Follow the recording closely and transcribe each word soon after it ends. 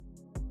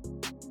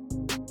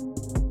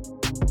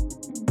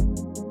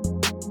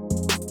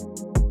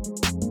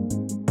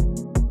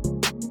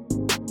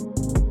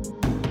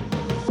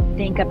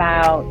think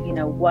about,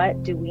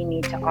 what do we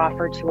need to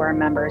offer to our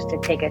members to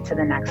take it to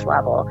the next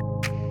level.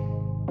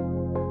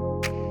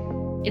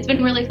 It's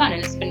been really fun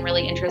and it's been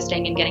really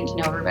interesting, and getting to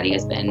know everybody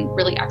has been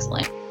really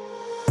excellent.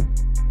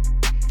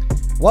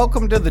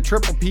 Welcome to the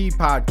Triple P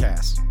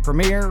Podcast,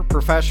 Premier,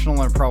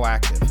 Professional, and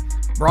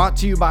Proactive, brought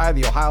to you by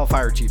the Ohio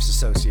Fire Chiefs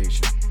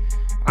Association.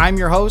 I'm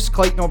your host,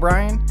 Clayton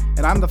O'Brien,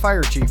 and I'm the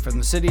Fire Chief in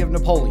the city of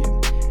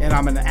Napoleon, and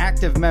I'm an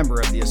active member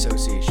of the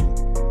association.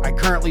 I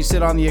currently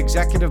sit on the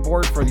executive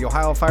board for the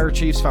Ohio Fire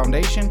Chiefs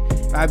Foundation,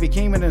 and I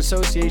became an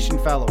association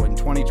fellow in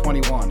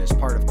 2021 as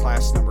part of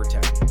class number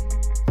 10.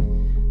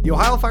 The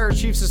Ohio Fire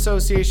Chiefs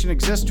Association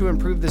exists to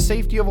improve the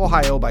safety of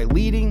Ohio by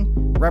leading,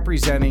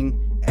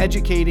 representing,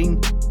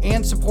 educating,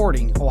 and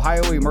supporting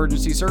Ohio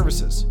emergency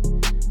services.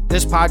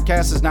 This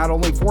podcast is not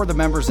only for the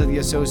members of the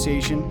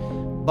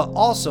association, but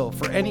also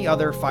for any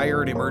other fire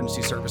and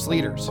emergency service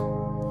leaders.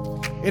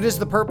 It is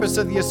the purpose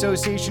of the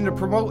association to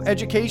promote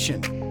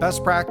education,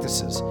 best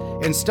practices,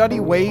 and study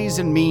ways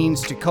and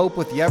means to cope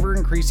with the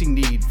ever-increasing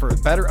need for a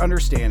better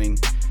understanding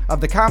of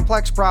the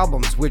complex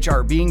problems which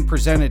are being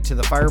presented to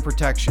the fire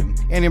protection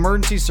and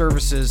emergency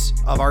services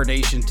of our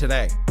nation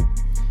today.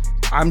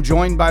 I'm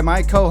joined by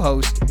my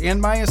co-host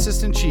and my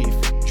assistant chief,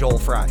 Joel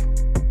Fry.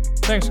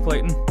 Thanks,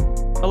 Clayton.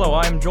 Hello,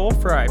 I'm Joel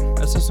Fry,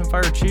 Assistant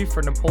Fire Chief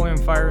for Napoleon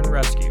Fire and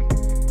Rescue.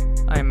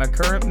 I am a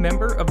current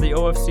member of the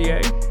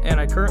OFCA, and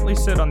I currently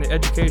sit on the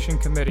Education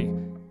Committee.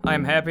 I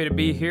am happy to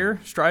be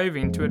here,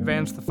 striving to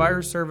advance the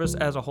fire service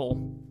as a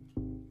whole.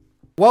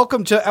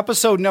 Welcome to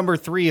episode number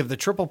 3 of the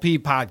Triple P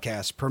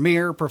Podcast,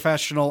 Premier,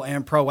 Professional,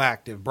 and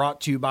Proactive, brought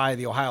to you by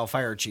the Ohio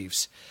Fire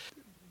Chiefs.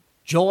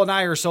 Joel and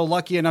I are so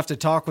lucky enough to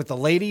talk with the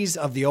ladies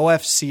of the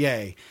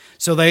OFCA.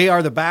 So they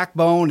are the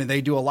backbone and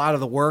they do a lot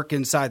of the work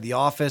inside the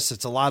office.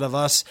 It's a lot of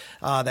us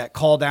that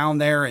call down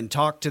there and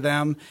talk to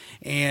them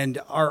and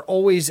are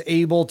always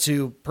able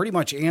to pretty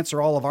much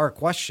answer all of our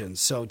questions.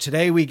 So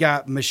today we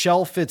got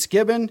Michelle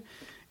Fitzgibbon,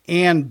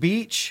 Ann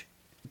Beach,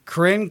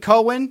 Corinne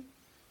Cohen,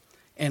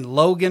 and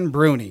Logan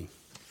Bruni.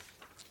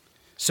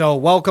 So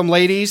welcome,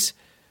 ladies.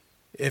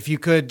 If you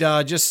could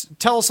just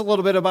tell us a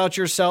little bit about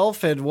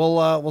yourself, and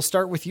we'll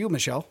start with you,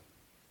 Michelle.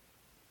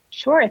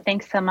 Sure.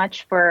 Thanks so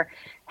much for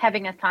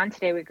having us on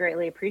today. We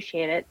greatly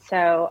appreciate it.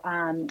 So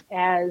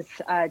as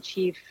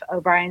Chief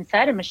O'Brien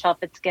said, I'm Michelle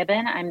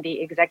Fitzgibbon. I'm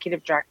the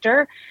Executive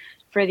Director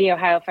for the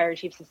Ohio Fire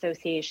Chiefs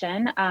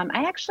Association.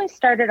 I actually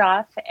started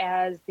off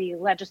as the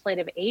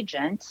legislative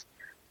agent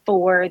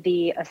for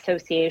the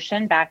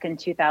association back in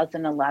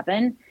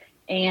 2011.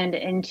 And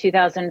in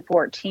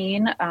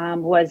 2014,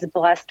 was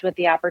blessed with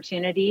the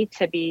opportunity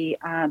to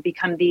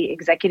become the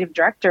executive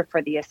director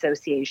for the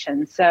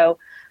association. So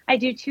I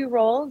do 2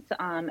 roles,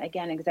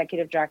 again,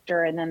 executive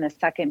director, and then the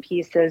second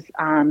piece is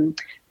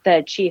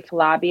the chief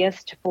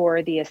lobbyist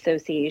for the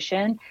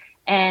association.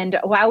 And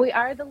while we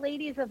are the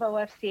ladies of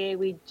OFCA,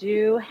 we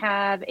do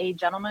have a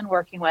gentleman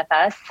working with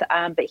us,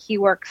 but he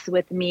works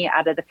with me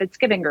out of the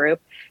Fitzgibbon group,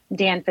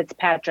 Dan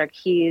Fitzpatrick.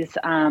 He's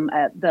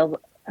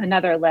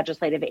another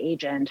legislative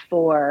agent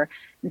for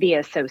the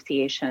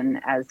association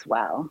as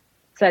well.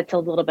 So that's a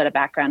little bit of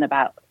background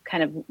about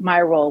kind of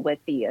my role with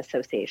the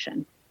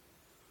association.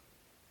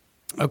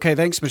 Okay,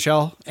 thanks,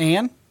 Michelle.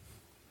 Ann?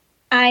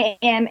 I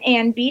am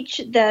Ann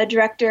Beach, the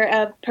Director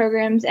of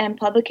Programs and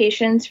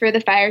Publications for the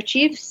Fire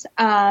Chiefs.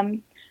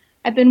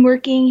 I've been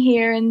working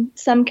here in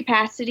some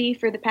capacity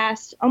for the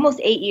past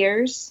almost 8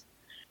 years,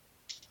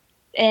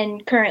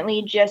 and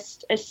currently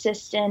just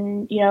assist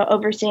in,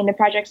 overseeing the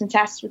projects and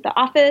tasks with the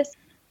office.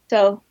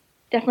 So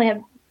definitely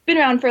have been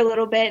around for a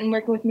little bit and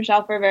working with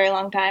Michelle for a very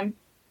long time.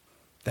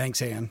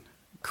 Thanks, Ann.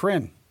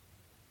 Corinne.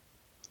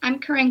 I'm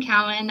Corinne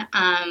Cohen.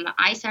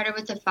 I started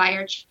with the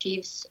Fire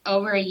Chiefs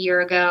over a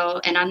year ago,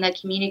 and I'm the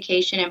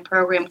Communication and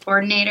Program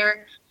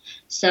Coordinator.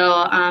 So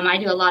I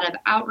do a lot of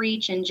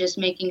outreach and just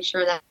making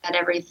sure that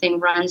everything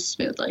runs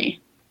smoothly.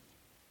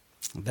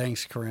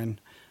 Thanks, Corinne.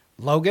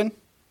 Logan?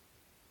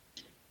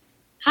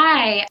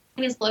 Hi,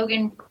 my name is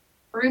Logan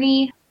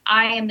Bruni.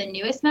 I am the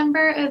newest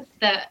member of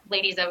the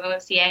Ladies of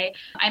OFCA.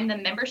 I'm the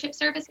Membership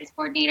Services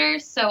Coordinator,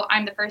 so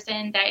I'm the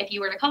person that if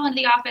you were to call into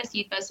the office,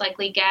 you'd most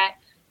likely get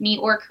me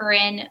or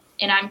Corinne,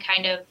 and I'm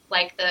kind of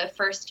like the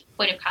first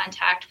point of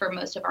contact for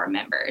most of our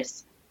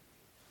members.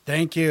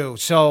 Thank you.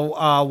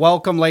 So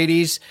welcome,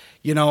 ladies.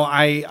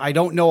 I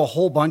don't know a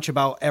whole bunch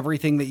about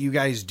everything that you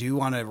guys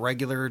do on a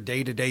regular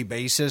day-to-day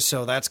basis.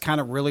 So that's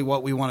kind of really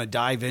what we want to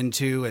dive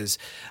into is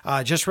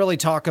just really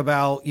talk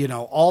about,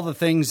 all the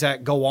things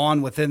that go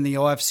on within the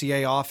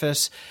OFCA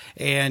office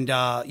and,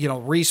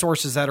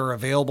 resources that are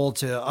available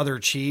to other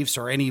chiefs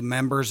or any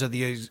members of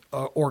the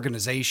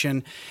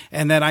organization.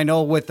 And then I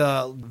know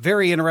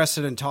very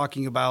interested in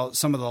talking about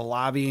some of the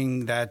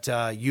lobbying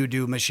that you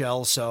do,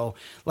 Michelle. So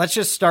let's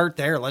just start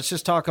there. Let's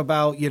just talk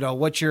about,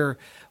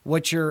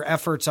 what your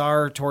efforts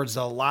are towards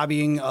the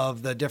lobbying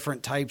of the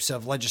different types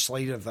of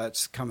legislative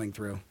that's coming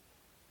through.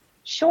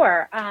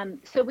 Sure.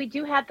 So we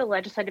do have the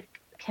legislative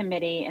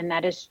committee, and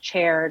that is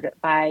chaired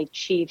by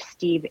Chief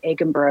Steve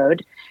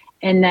Egenbrode.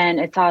 And then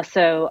it's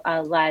also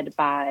led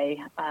by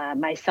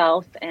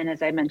myself and,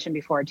 as I mentioned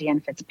before,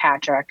 Deanne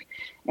Fitzpatrick.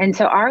 And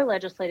so our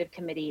legislative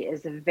committee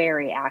is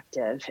very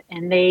active,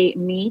 and they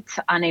meet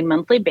on a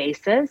monthly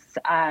basis,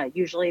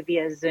 usually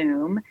via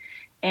Zoom,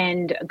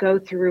 and go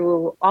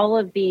through all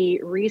of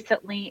the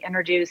recently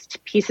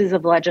introduced pieces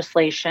of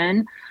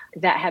legislation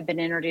that have been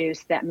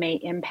introduced that may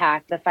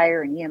impact the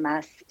fire and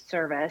EMS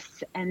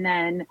service. And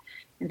then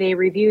they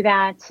review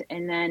that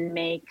and then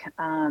make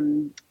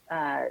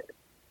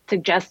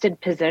suggested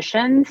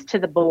positions to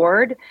the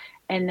board.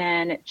 And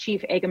then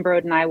Chief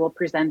Egenbrode and I will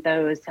present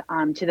those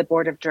to the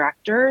board of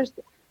directors,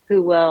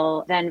 who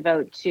will then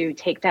vote to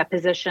take that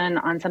position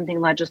on something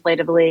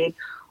legislatively,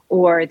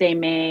 or they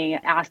may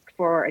ask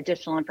for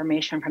additional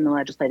information from the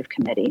legislative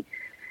committee.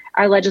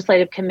 Our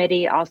legislative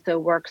committee also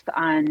works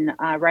on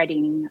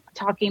writing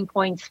talking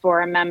points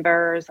for our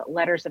members,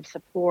 letters of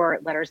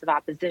support, letters of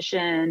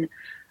opposition,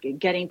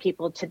 getting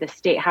people to the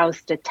State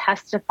House to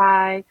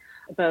testify,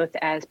 both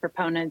as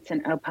proponents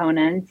and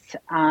opponents.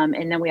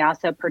 And then we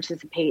also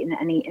participate in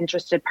any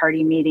interested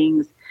party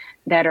meetings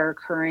that are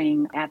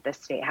occurring at the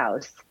State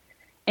House.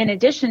 In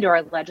addition to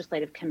our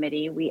legislative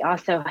committee, we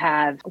also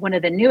have one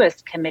of the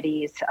newest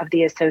committees of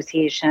the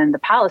association, the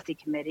policy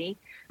committee,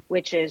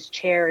 which is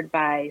chaired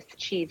by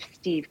Chief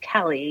Steve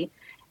Kelly.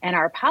 And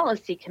our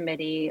policy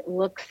committee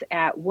looks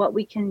at what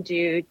we can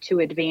do to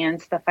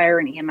advance the fire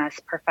and EMS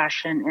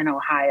profession in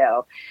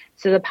Ohio.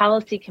 So the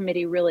policy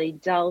committee really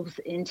delves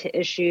into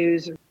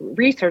issues,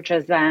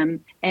 researches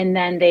them, and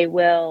then they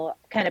will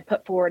kind of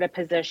put forward a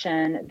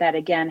position that,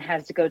 again,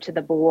 has to go to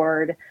the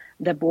board.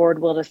 The board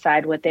will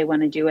decide what they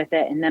want to do with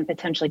it and then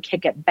potentially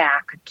kick it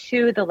back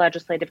to the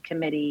legislative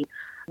committee,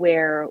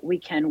 where we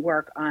can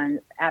work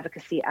on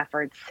advocacy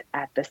efforts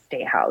at the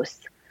State House.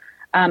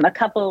 A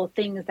couple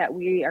things that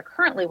we are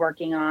currently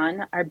working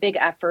on. Our big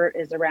effort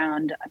is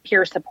around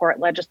peer support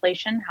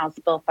legislation, House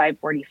Bill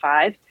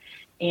 545.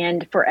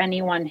 And for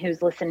anyone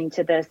who's listening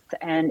to this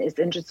and is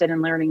interested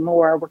in learning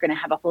more, we're going to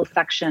have a whole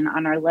section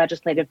on our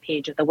legislative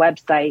page of the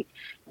website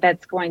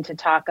that's going to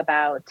talk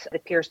about the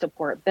peer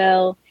support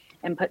bill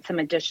and put some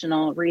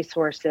additional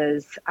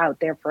resources out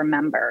there for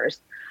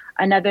members.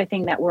 Another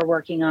thing that we're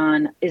working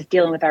on is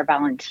dealing with our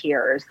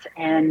volunteers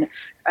and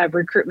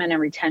recruitment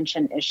and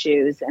retention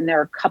issues. And there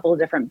are a couple of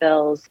different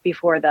bills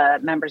before the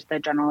members of the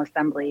General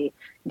Assembly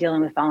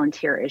dealing with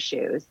volunteer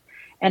issues.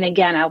 And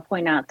again, I'll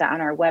point out that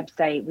on our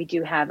website, we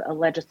do have a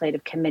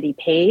legislative committee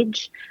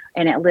page,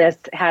 and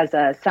it has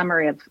a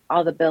summary of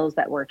all the bills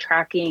that we're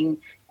tracking.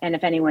 And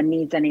if anyone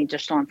needs any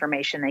additional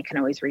information, they can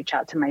always reach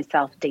out to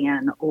myself,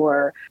 Dan,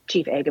 or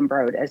Chief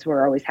Egenbrode, as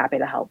we're always happy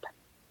to help.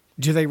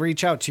 Do they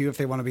reach out to you if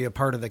they want to be a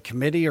part of the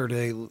committee, or do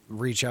they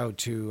reach out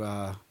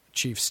to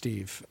Chief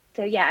Steve?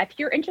 So, yeah, if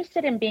you're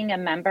interested in being a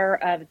member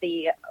of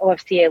the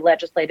OFCA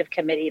Legislative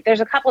Committee, there's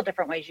a couple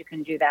different ways you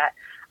can do that.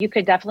 You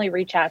could definitely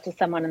reach out to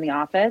someone in the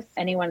office.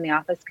 Anyone in the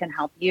office can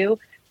help you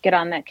get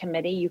on that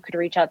committee. You could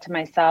reach out to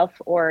myself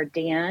or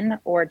Dan,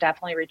 or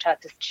definitely reach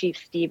out to Chief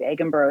Steve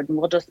Egenbrode, and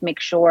we'll just make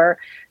sure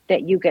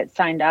that you get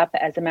signed up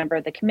as a member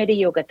of the committee.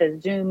 You'll get the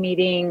Zoom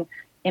meeting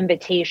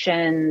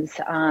invitations.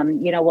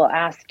 We'll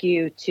ask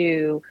you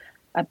to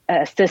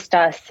assist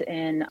us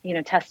in,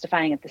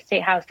 testifying at the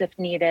State House if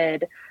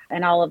needed,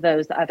 and all of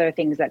those other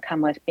things that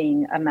come with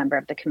being a member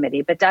of the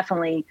committee. But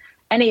definitely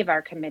any of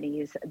our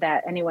committees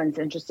that anyone's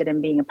interested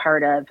in being a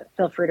part of,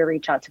 feel free to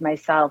reach out to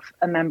myself,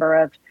 a member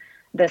of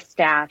the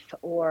staff,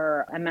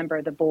 or a member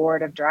of the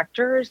board of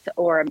directors,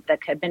 or the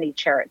committee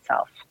chair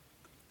itself.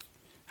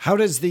 How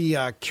does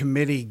the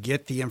committee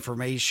get the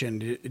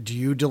information? Do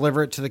you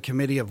deliver it to the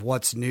committee of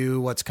what's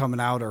new, what's coming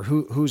out, or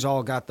who's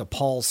all got the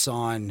pulse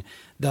on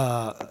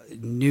the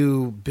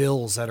new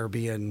bills that are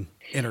being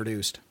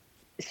introduced?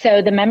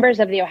 So the members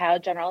of the Ohio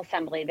General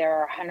Assembly, there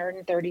are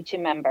 132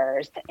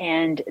 members,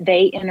 and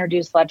they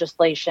introduce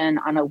legislation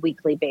on a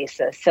weekly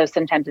basis. So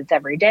sometimes it's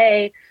every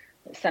day,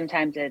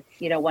 sometimes it's,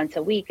 once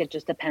a week. It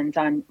just depends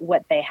on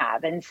what they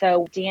have. And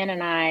so Deanne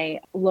and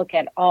I look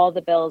at all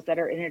the bills that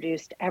are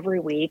introduced every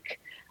week.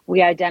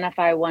 We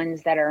identify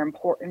ones that are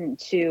important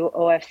to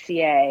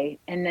OFCA,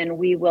 and then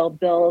we will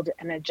build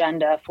an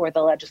agenda for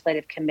the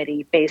legislative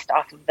committee based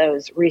off of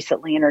those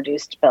recently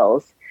introduced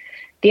bills.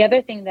 The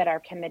other thing that our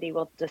committee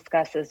will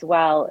discuss as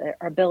well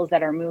are bills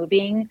that are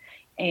moving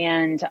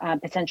and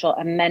potential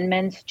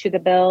amendments to the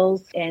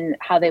bills and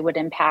how they would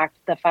impact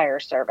the fire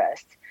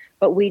service.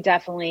 But we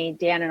definitely,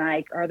 Dan and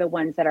I, are the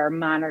ones that are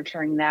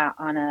monitoring that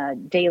on a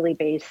daily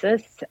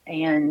basis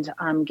and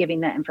giving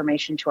that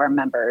information to our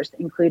members,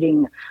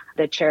 including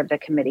the chair of the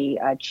committee,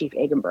 Chief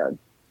Egenbrode.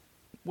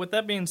 With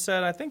that being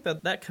said, I think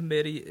that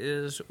committee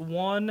is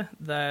one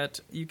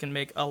that you can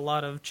make a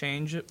lot of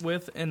change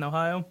with in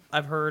Ohio.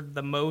 I've heard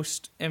the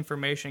most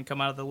information come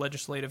out of the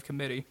legislative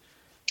committee.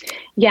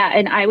 Yeah,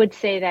 and I would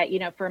say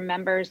that, for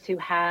members who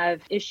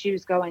have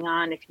issues going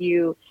on, if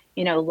you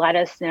let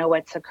us know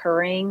what's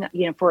occurring.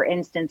 For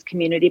instance,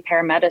 community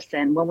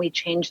paramedicine, when we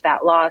changed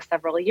that law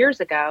several years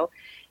ago,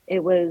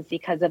 it was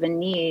because of a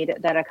need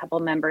that a couple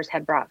members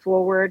had brought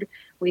forward.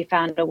 We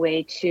found a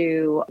way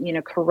to,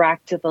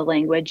 correct the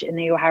language in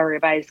the Ohio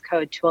Revised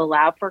Code to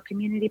allow for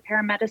community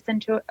paramedicine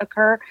to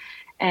occur.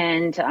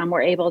 And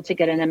we're able to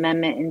get an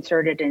amendment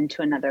inserted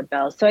into another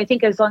bill. So I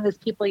think as long as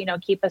people,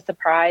 keep us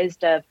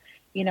apprised of,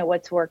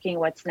 what's working,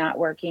 what's not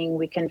working,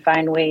 we can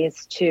find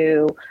ways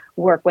to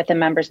work with the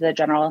members of the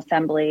General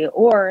Assembly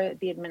or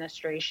the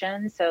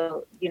administration.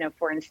 So,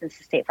 for instance,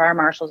 the State Fire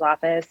Marshal's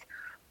Office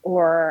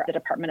or the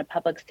Department of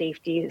Public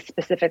Safety,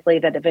 specifically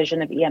the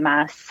Division of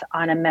EMS,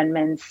 on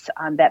amendments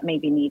that may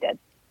be needed.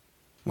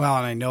 Well,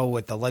 and I know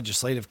with the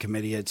legislative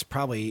committee, it's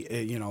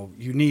probably,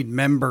 you need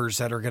members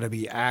that are going to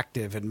be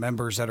active and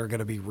members that are going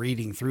to be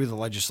reading through the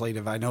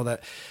legislative. I know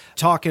that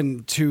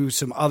talking to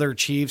some other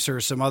chiefs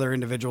or some other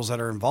individuals that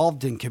are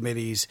involved in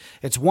committees,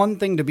 it's one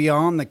thing to be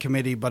on the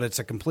committee, but it's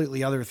a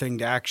completely other thing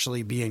to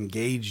actually be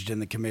engaged in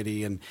the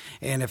committee. And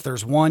if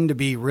there's one to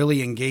be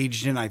really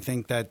engaged in, I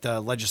think that the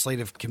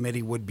legislative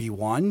committee would be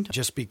one,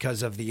 just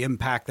because of the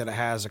impact that it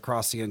has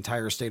across the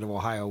entire state of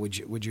Ohio.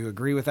 Would you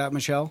agree with that,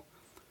 Michelle?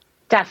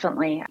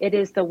 Definitely. It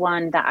is the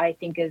one that I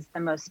think is the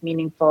most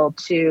meaningful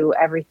to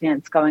everything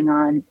that's going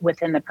on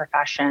within the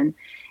profession.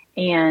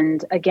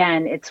 And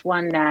again, it's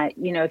one that,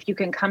 if you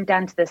can come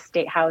down to the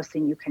State House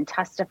and you can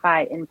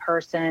testify in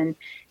person,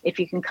 if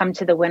you can come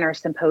to the Winter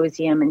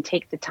Symposium and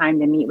take the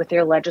time to meet with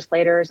your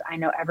legislators, I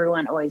know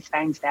everyone always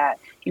finds that,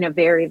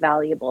 very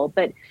valuable.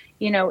 But,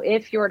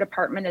 if your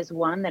department is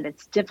one that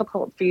it's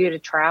difficult for you to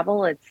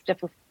travel, it's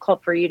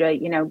difficult for you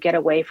to, get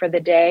away for the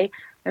day,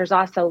 there's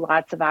also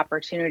lots of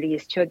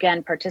opportunities to,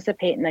 again,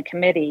 participate in the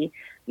committee,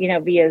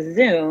 via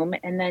Zoom,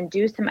 and then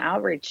do some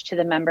outreach to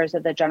the members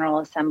of the General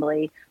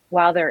Assembly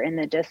while they're in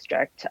the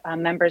district.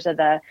 Members of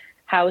the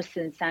House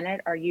and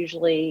Senate are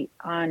usually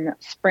on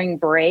spring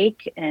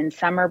break and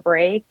summer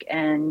break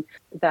and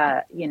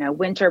the,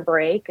 winter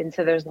break. And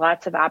so there's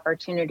lots of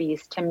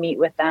opportunities to meet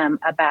with them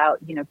about,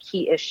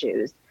 key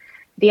issues.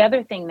 The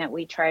other thing that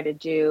we try to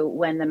do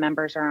when the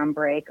members are on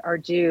break are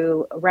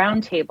do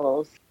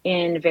roundtables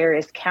in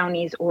various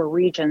counties or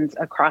regions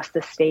across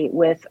the state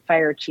with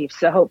fire chiefs.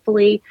 So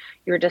hopefully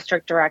your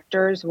district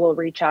directors will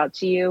reach out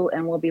to you,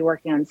 and we'll be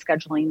working on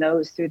scheduling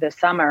those through the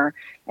summer.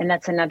 And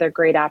that's another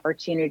great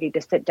opportunity to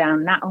sit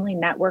down, not only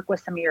network with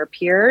some of your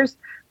peers,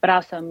 but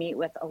also meet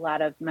with a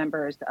lot of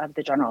members of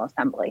the General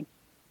Assembly.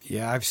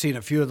 Yeah, I've seen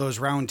a few of those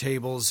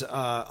roundtables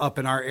up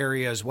in our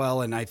area as well,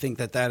 and I think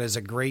that is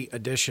a great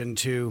addition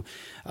to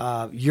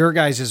your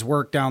guys'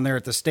 work down there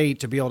at the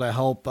state to be able to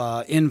help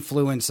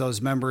influence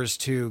those members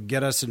to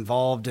get us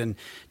involved and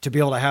to be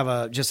able to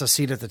have just a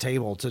seat at the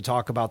table to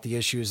talk about the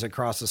issues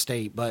across the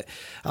state. But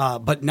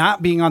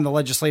not being on the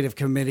legislative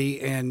committee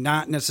and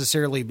not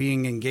necessarily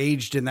being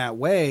engaged in that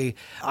way,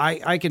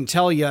 I can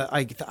tell you,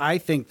 I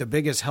think the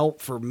biggest help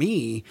for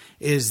me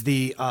is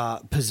the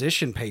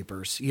position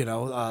papers.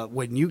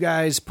 When you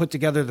guys put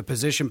together the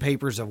position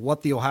papers of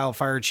what the Ohio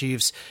Fire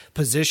Chief's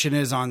position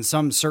is on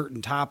some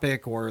certain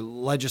topic or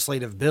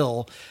legislative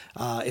bill,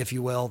 if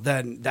you will,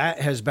 then that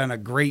has been a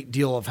great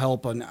deal of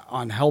help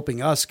on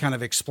helping us kind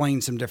of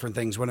explain some different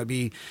things. When it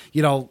be,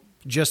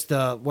 just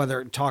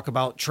whether talk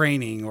about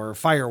training or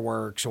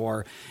fireworks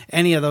or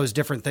any of those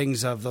different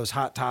things of those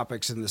hot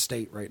topics in the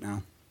state right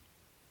now.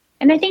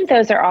 And I think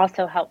those are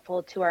also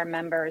helpful to our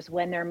members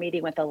when they're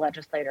meeting with the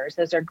legislators.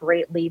 Those are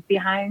great leave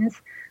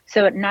behinds.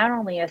 So it not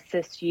only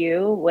assists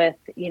you with,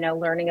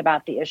 learning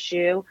about the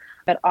issue,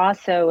 but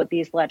also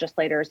these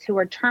legislators who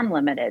are term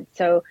limited.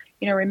 So,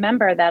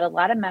 remember that a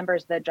lot of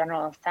members of the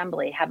General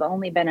Assembly have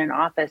only been in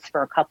office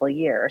for a couple of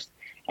years,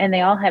 and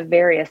they all have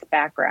various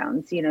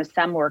backgrounds.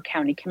 Some were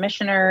county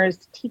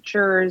commissioners,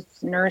 teachers,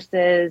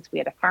 nurses. We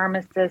had a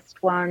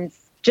pharmacist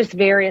once. Just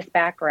various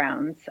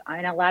backgrounds.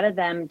 And a lot of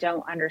them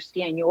don't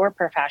understand your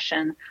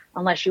profession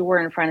unless you were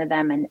in front of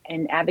them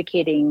and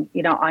advocating,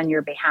 on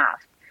your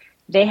behalf.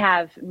 They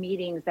have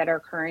meetings that are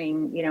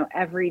occurring,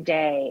 every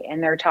day,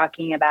 and they're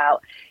talking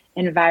about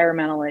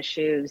environmental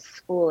issues,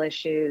 school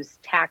issues,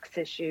 tax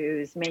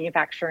issues,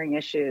 manufacturing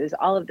issues,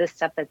 all of this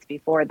stuff that's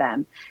before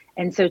them.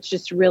 And so it's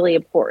just really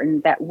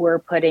important that we're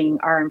putting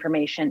our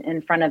information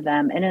in front of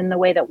them and in the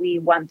way that we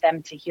want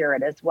them to hear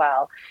it as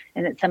well,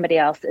 and that somebody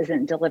else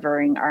isn't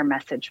delivering our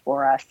message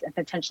for us and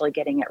potentially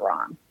getting it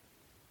wrong.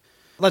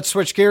 Let's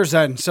switch gears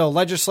then. So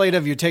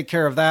legislative, you take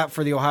care of that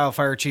for the Ohio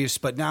Fire Chiefs,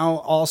 but now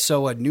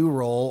also a new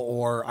role,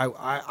 or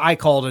I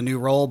call it a new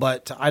role,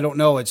 but I don't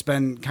know. It's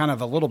been kind of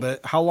a little bit.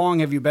 How long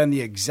have you been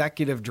the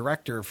executive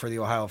director for the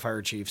Ohio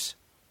Fire Chiefs?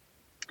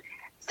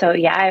 So,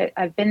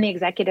 I've been the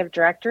executive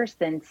director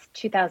since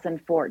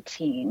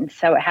 2014.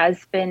 So it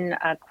has been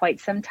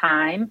quite some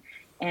time,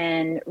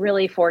 and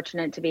really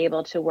fortunate to be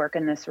able to work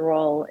in this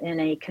role in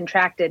a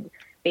contracted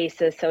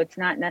basis. So it's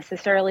not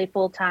necessarily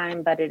full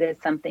time, but it is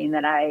something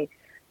that I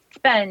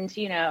spend,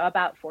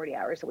 about 40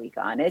 hours a week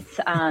on.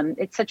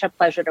 It's such a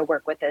pleasure to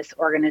work with this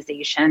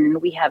organization.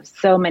 We have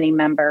so many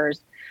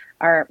members,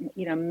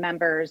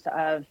 members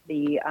of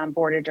the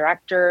board of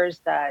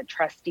directors, the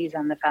trustees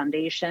on the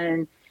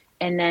foundation,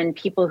 and then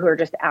people who are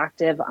just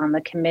active on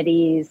the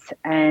committees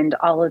and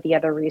all of the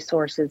other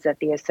resources that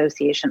the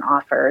association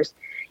offers.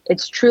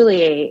 It's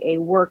truly a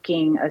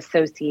working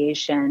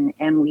association,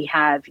 and we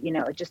have,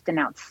 just an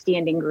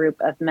outstanding group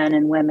of men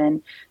and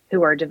women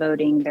who are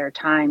devoting their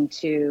time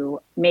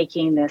to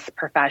making this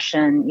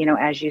profession,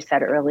 as you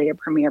said earlier,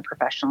 premier,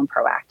 professional, and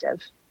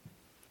proactive.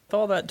 With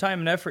all that time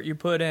and effort you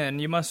put in,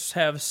 you must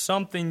have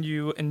something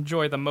you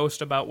enjoy the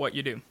most about what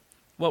you do.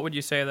 What would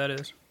you say that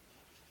is?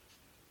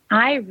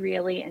 I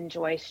really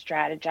enjoy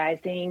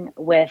strategizing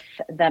with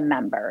the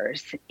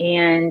members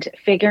and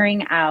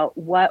figuring out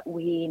what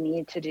we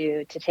need to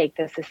do to take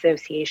this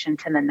association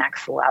to the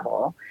next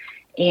level.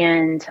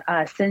 And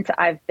since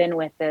I've been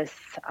with this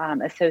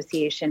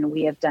association,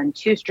 we have done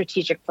 2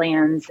 strategic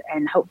plans,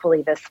 and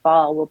hopefully this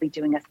fall we'll be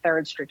doing a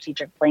 3rd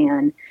strategic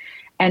plan,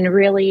 and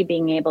really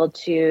being able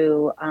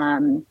to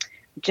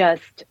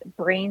just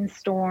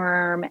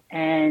brainstorm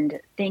and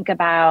think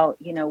about,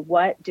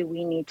 what do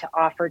we need to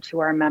offer to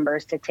our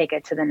members to take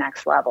it to the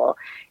next level.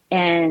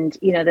 And,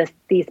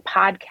 these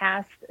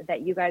podcasts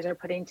that you guys are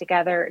putting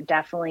together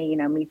definitely,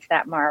 meets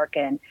that mark.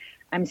 And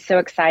I'm so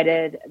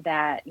excited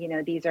that,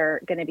 these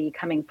are going to be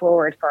coming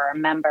forward for our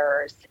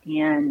members.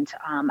 And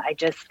I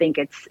just think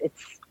it's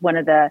one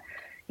of the,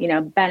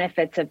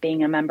 benefits of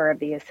being a member of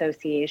the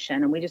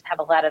association. And we just have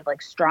a lot of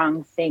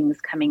strong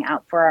things coming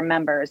out for our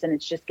members. And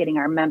it's just getting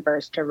our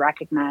members to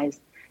recognize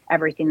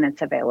everything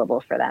that's available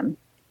for them.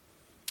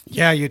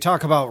 Yeah, you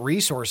talk about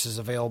resources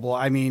available.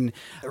 I mean,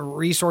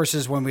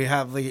 resources when we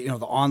have the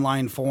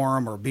online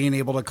forum, or being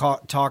able to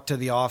talk to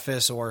the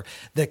office, or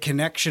the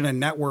connection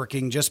and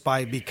networking just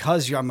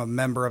because I'm a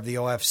member of the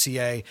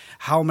OFCA.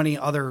 How many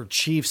other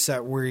chiefs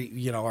that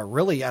are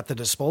really at the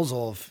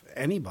disposal of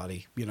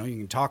anybody? You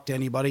can talk to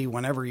anybody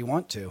whenever you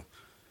want to.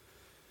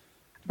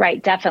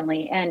 Right,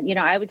 definitely. And,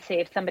 I would say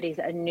if somebody's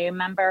a new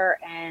member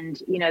and,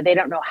 they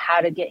don't know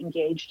how to get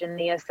engaged in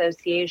the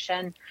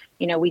association,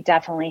 we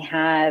definitely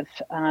have,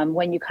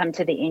 when you come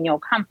to the annual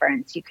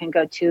conference, you can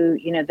go to,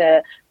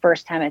 the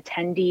first time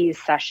attendees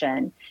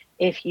session.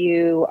 If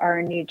you are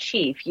a new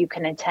chief, you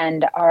can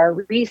attend our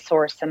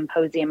resource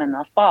symposium in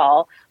the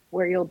fall,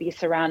 where you'll be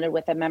surrounded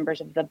with the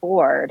members of the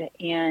board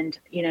and,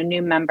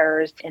 new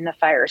members in the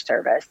fire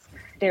service.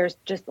 There's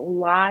just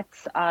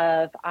lots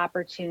of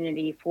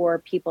opportunity for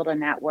people to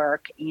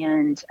network.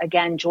 And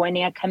again,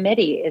 joining a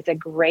committee is a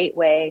great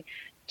way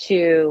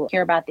to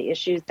hear about the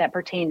issues that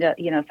pertain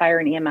to, fire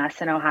and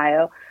EMS in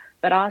Ohio,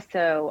 but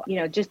also,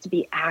 just to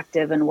be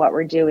active in what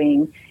we're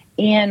doing.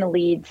 Ann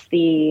leads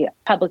the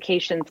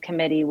publications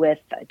committee with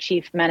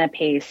Chief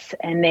Menapace,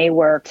 and they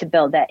work to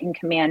build that In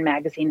Command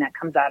magazine that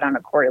comes out on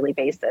a quarterly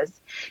basis.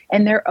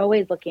 And they're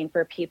always looking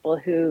for people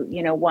who,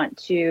 want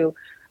to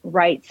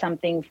write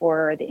something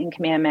for the In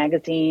Command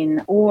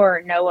magazine,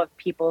 or know of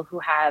people who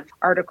have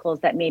articles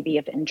that may be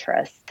of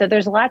interest. So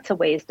there's lots of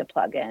ways to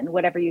plug in,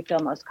 whatever you feel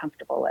most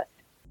comfortable with.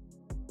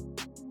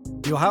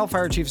 The Ohio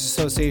Fire Chiefs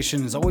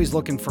Association is always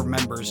looking for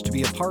members to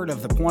be a part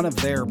of one of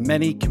their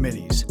many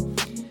committees.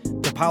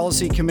 The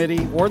policy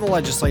committee or the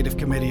legislative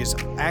committee is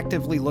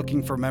actively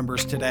looking for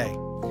members today.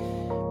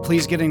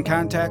 Please get in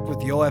contact with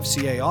the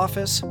OFCA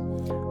office,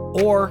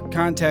 or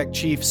contact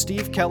Chief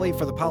Steve Kelly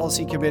for the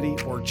policy committee,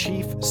 or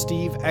Chief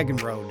Steve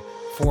Eggenrode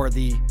for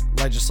the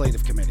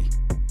legislative committee.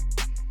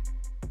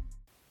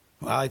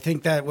 Well, I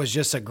think that was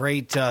just a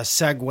great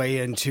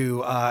segue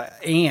into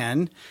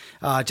Ann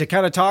to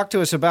kind of talk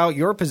to us about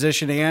your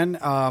position, Ann,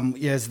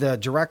 as the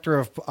Director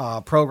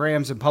of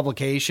Programs and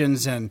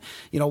Publications. And,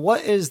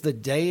 what is the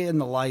day in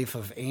the life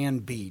of Ann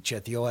Beach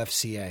at the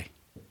OFCA?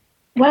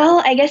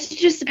 Well, I guess it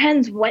just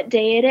depends what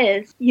day it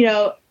is.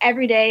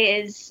 Every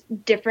day is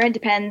different,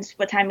 depends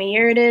what time of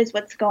year it is,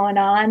 what's going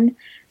on.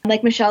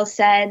 Like Michelle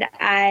said,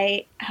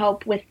 I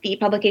help with the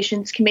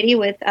publications committee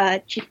with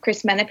Chief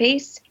Chris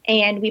Menapace,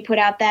 and we put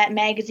out that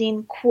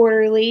magazine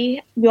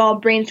quarterly. We all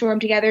brainstorm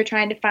together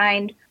trying to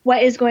find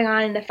what is going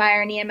on in the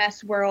fire and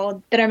EMS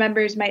world that our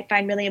members might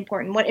find really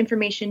important. What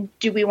information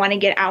do we want to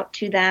get out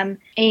to them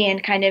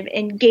and kind of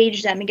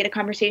engage them and get a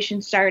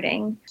conversation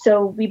starting?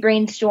 So we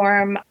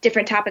brainstorm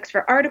different topics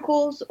for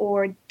articles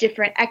or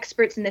different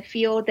experts in the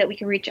field that we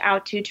can reach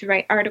out to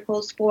write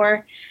articles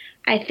for.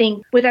 I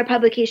think with our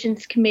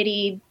publications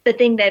committee, the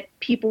thing that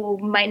people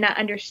might not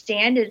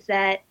understand is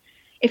that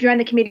if you're on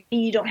the committee,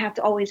 you don't have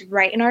to always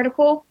write an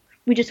article.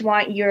 We just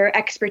want your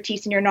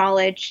expertise and your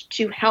knowledge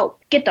to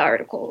help get the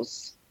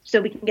articles so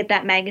we can get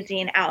that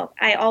magazine out.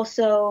 I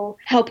also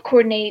help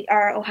coordinate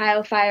our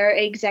Ohio Fire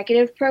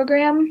Executive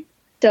Program.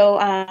 So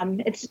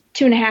it's a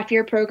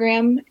 2.5-year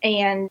program,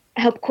 and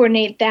help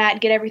coordinate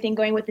that, get everything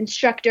going with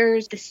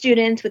instructors, the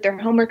students with their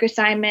homework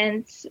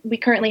assignments. We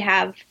currently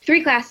have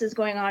 3 classes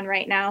going on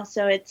right now,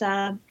 so it's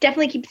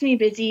definitely keeps me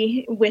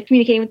busy with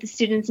communicating with the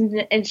students and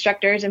the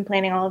instructors and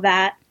planning all of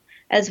that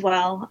as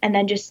well. And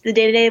then just the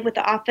day-to-day with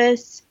the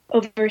office,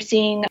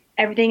 overseeing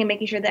everything and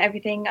making sure that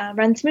everything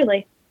runs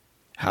smoothly.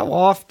 How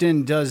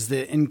often does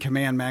the In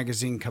Command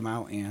magazine come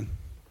out, Ann?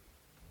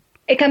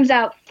 It comes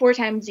out 4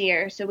 times a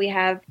year. So we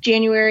have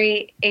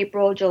January,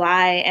 April,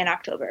 July, and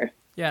October.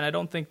 Yeah, and I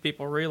don't think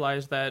people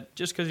realize that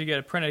just because you get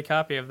a printed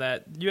copy of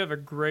that, you have a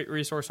great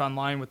resource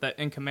online with that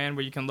in command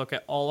where you can look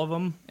at all of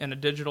them in a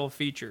digital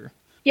feature.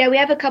 Yeah, we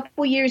have a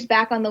couple years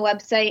back on the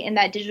website in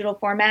that digital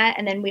format.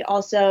 And then we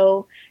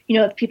also,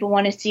 if people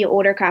want to see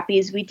older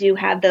copies, we do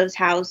have those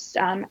housed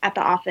at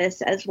the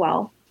office as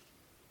well.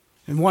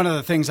 And one of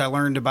the things I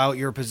learned about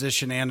your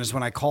position, Ann, is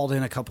when I called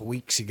in a couple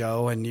weeks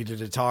ago and needed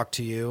to talk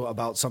to you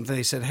about something,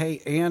 they said,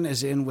 hey, Ann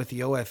is in with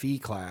the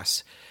OFE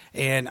class.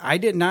 And I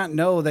did not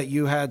know that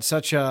you had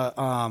such a,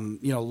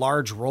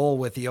 large role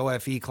with the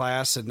OFE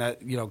class, and that,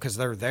 because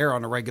they're there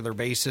on a regular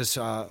basis,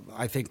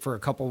 I think for a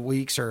couple of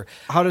weeks. Or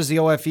how does the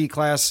OFE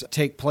class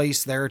take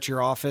place there at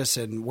your office,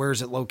 and where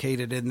is it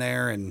located in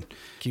there? And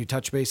can you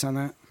touch base on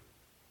that?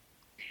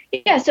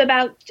 Yeah, so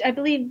about, I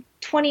believe,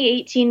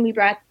 2018, we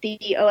brought the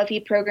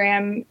OFE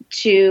program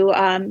to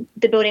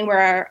the building where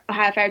our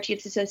Ohio Fire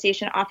Chiefs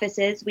Association office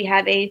is. We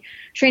have a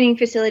training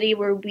facility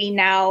where we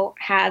now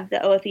have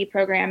the OFE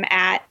program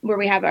at, where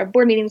we have our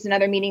board meetings and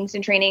other meetings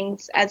and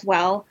trainings as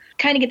well.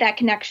 Kind of get that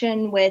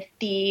connection with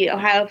the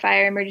Ohio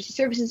Fire Emergency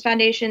Services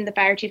Foundation, the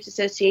Fire Chiefs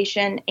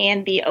Association,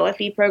 and the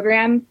OFE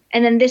program.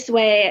 And then this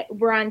way,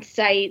 we're on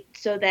site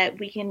so that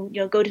we can,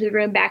 go to the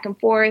room back and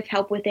forth,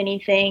 help with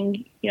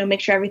anything,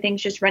 make sure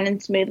everything's just running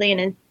smoothly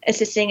and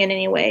assisting in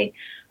any way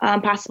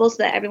possible so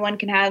that everyone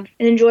can have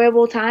an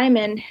enjoyable time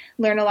and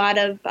learn a lot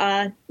of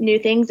new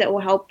things that will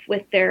help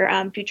with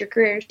their future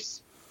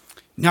careers.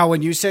 Now,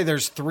 when you say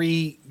there's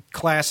 3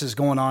 classes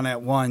going on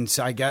at once,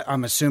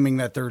 I'm assuming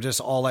that they're just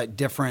all at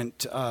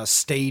different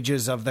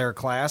stages of their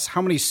class.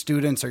 How many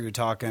students are you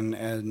talking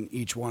in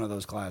each one of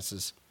those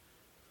classes?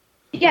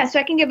 Yeah, so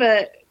I can give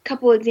a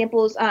couple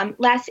examples.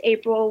 Last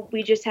April,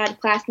 we just had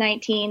class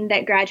 19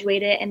 that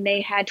graduated, and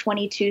they had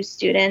 22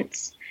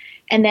 students.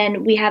 And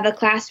then we have a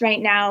class right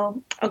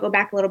now, I'll go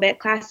back a little bit,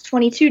 class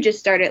 22 just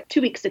started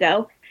 2 weeks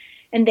ago,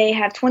 and they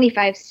have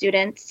 25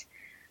 students.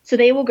 So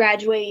they will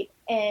graduate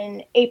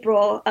in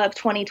April of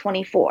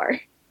 2024.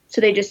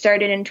 So they just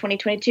started in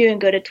 2022 and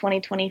go to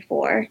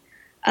 2024.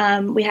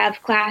 We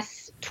have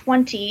class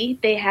 20,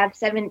 they have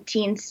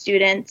 17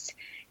 students,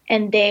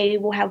 and they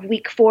will have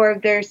week 4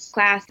 of their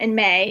class in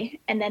May,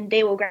 and then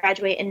they will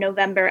graduate in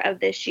November of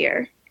this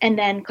year. And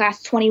then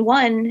class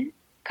 21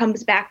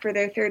 comes back for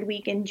their 3rd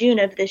week in June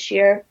of this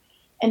year,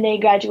 and they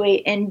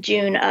graduate in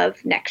June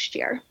of next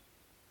year.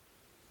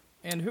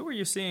 And who are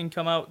you seeing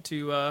come out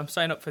to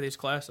sign up for these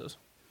classes?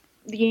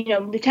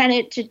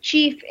 Lieutenant to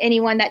chief,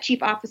 anyone that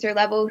chief officer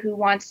level who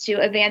wants to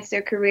advance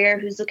their career,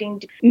 who's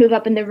looking to move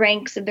up in the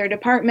ranks of their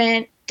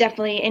department,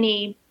 definitely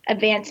any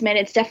advancement.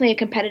 It's definitely a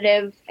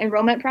competitive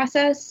enrollment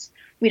process.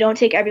 We don't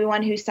take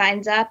everyone who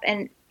signs up,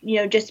 and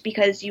just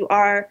because you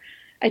are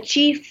a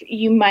chief,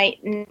 you might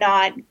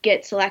not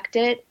get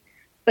selected,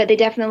 but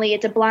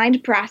it's a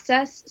blind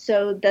process.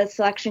 So the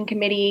selection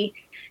committee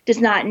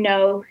does not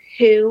know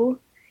who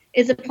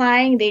is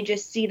applying. They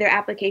just see their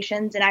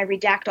applications, and I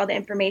redact all the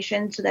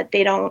information so that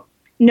they don't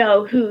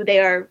know who they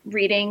are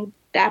reading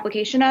the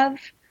application of.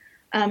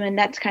 And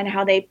that's kind of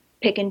how they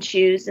pick and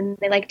choose. And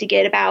they like to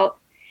get about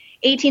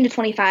 18 to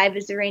 25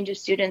 is the range of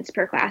students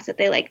per class that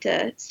they like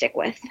to stick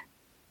with.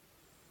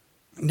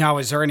 Now,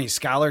 is there any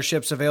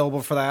scholarships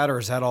available for that, or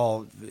is that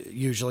all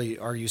usually,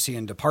 are you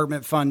seeing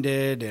department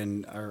funded,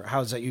 or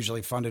how is that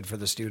usually funded for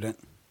the student?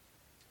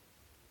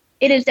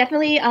 It is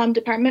definitely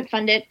department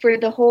funded for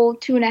the whole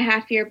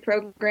 2.5-year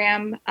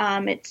program.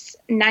 It's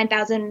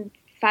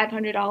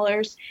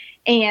 $9,500,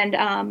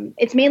 and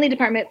it's mainly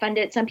department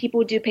funded. Some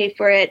people do pay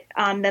for it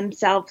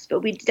themselves,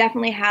 but we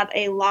definitely have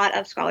a lot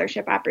of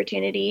scholarship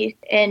opportunity.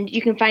 And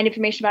you can find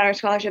information about our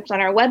scholarships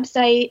on our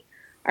website,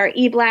 our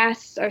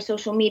e-blasts, our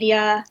social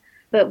media.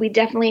 But we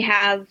definitely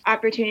have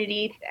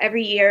opportunity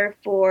every year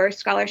for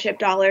scholarship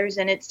dollars,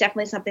 and it's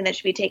definitely something that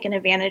should be taken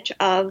advantage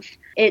of.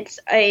 It's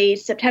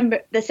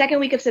the 2nd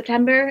week of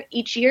September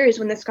each year is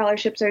when the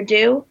scholarships are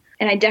due,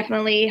 and I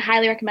definitely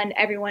highly recommend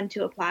everyone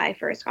to apply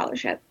for a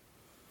scholarship.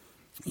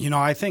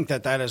 I think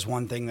that is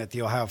one thing that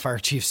the Ohio Fire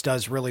Chiefs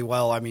does really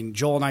well. I mean,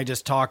 Joel and I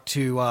just talked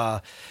to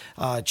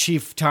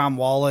Chief Tom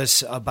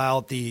Wallace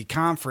about the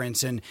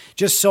conference, and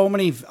just so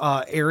many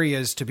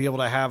areas to be able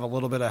to have a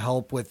little bit of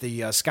help with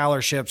the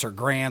scholarships or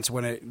grants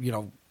when it,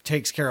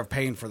 takes care of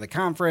paying for the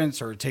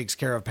conference or takes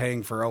care of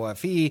paying for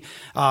OFE.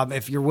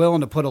 If you're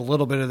willing to put a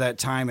little bit of that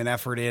time and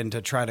effort in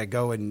to try to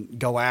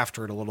go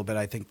after it a little bit,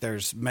 I think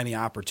there's many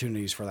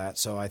opportunities for that.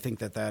 So I think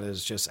that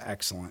is just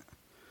excellent.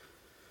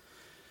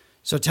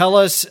 So tell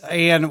us,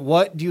 Ann,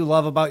 what do you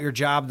love about your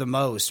job the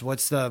most?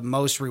 What's the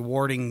most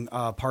rewarding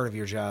part of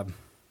your job?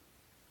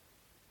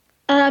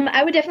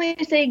 I would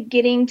definitely say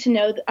getting to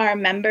know our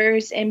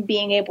members and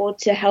being able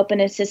to help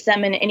and assist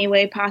them in any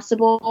way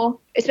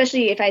possible,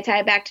 especially if I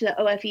tie it back to the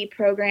OFE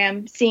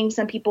program, seeing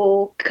some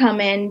people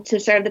come in to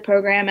serve the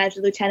program as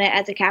a lieutenant,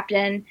 as a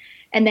captain,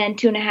 and then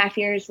 2.5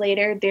 years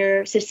later,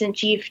 they're assistant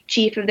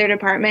chief of their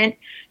department,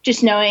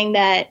 just knowing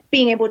that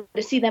being able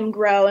to see them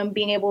grow and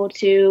being able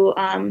to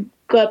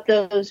go up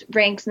those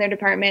ranks in their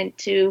department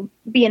to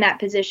be in that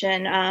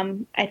position,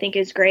 I think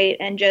is great.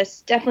 And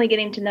just definitely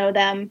getting to know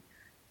them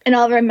and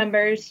all of our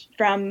members,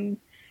 from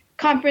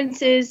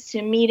conferences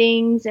to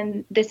meetings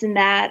and this and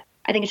that.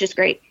 I think it's just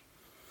great.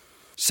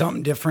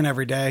 Something different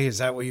every day. Is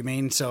that what you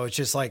mean? So it's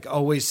just like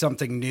always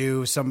something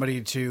new,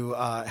 somebody to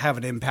have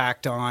an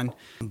impact on.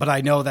 But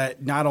I know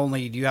that not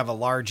only do you have a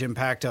large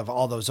impact of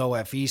all those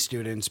OFE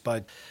students,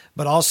 but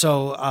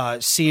also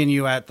seeing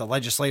you at the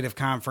legislative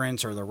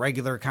conference or the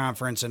regular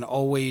conference and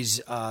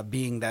always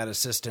being that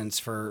assistance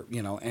for,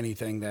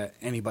 anything that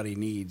anybody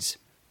needs.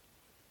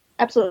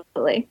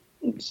 Absolutely.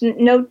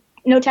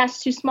 No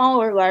task too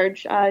small or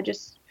large.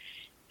 Just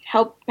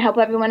help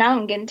everyone out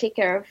and get and take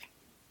care of.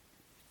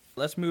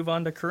 Let's move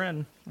on to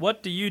Corinne.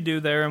 What do you do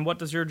there, and what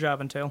does your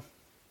job entail?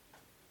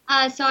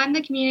 So I'm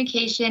the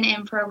communication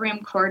and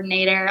program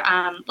coordinator.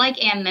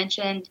 Like Ann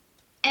mentioned,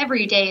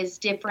 every day is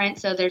different,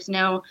 so there's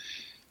no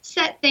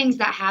set things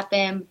that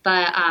happen,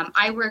 but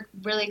I work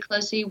really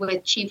closely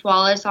with Chief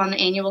Wallace on the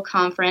annual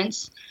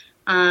conference.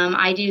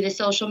 I do the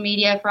social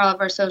media for all of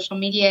our social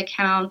media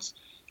accounts.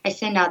 I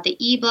send out the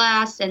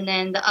e-blasts, and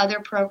then the other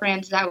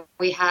programs that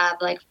we have,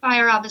 like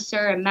Fire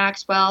Officer and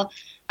Maxwell,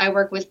 I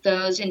work with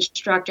those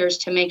instructors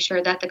to make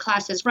sure that the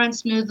classes run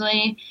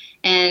smoothly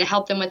and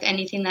help them with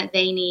anything that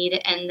they need,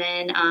 and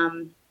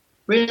then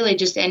really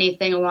just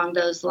anything along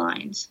those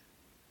lines.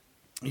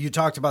 You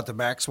talked about the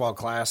Maxwell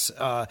class.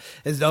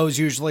 Is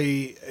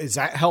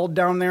that held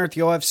down there at the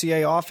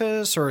OFCA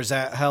office, or is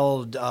that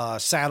held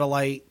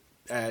satellite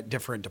at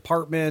different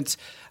departments?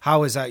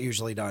 How is that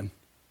usually done?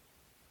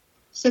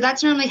 So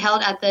that's normally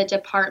held at the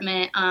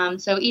department.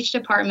 So each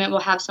department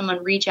will have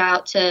someone reach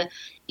out to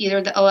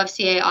either the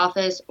OFCA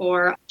office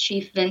or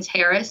Chief Vince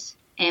Harris,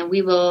 and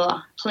we will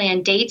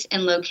plan dates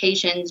and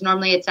locations.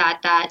 Normally it's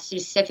at that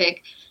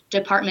specific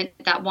department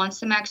that wants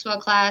the Maxwell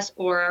class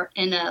or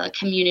in a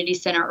community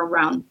center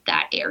around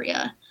that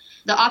area.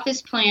 The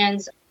office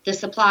plans the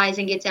supplies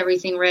and gets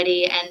everything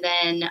ready, and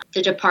then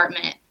the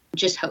department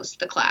just hosts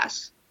the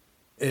class.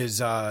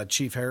 Is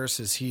Chief Harris,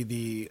 is he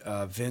the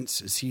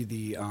Vince, is he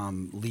the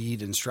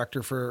lead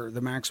instructor for the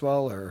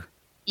Maxwell? Or?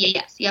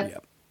 Yes,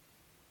 yep.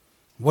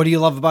 What do you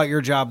love about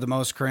your job the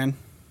most, Corinne?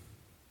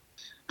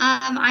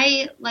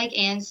 I, like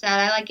Ann said,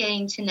 I like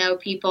getting to know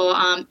people.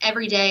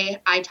 Every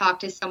day I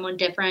talk to someone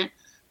different,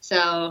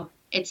 so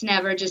it's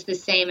never just the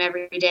same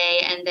every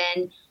day. And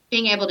then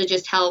being able to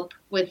just help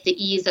with the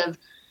ease of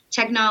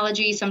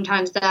technology,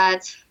 sometimes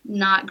that's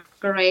not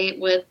great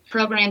with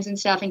programs and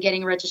stuff and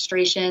getting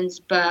registrations,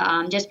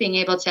 but just being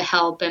able to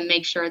help and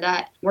make sure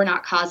that we're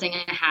not causing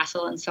a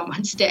hassle in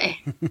someone's day.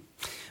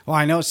 Well,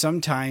 I know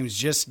sometimes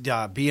just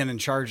being in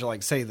charge of,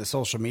 like, say, the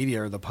social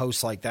media or the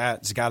posts like that,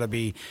 it's got to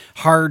be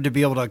hard to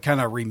be able to kind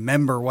of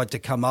remember what to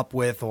come up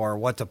with or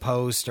what to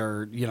post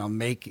or,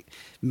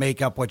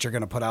 make up what you're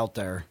going to put out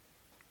there.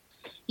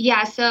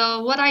 Yeah,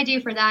 so what I do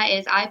for that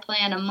is I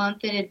plan a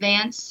month in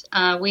advance.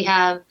 We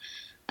have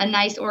a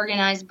nice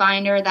organized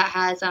binder that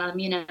has,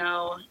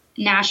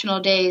 national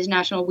days,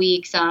 national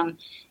weeks,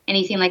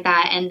 anything like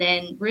that. And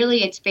then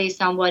really it's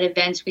based on what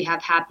events we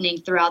have happening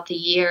throughout the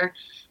year.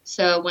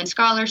 So when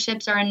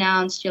scholarships are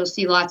announced, you'll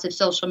see lots of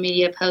social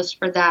media posts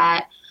for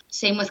that.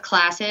 Same with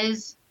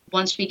classes.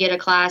 Once we get a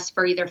class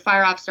for either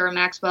Fire Officer or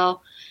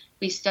Maxwell,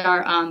 we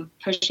start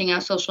pushing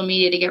out social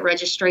media to get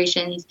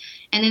registrations.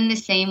 And then the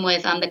same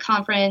with the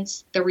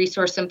conference, the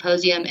resource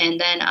symposium, and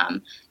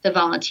then the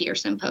volunteer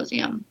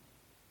symposium.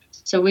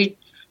 So we're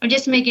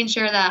just making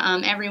sure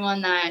that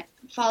everyone that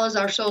follows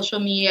our social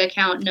media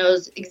account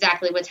knows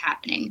exactly what's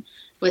happening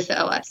with the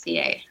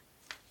OFCA.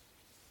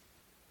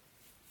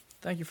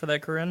 Thank you for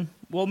that, Corinne.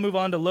 We'll move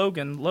on to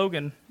Logan.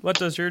 Logan, what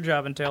does your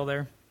job entail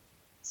there?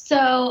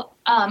 So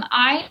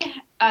I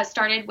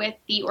started with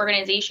the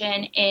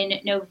organization in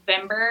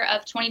November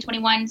of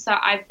 2021, so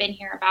I've been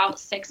here about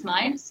 6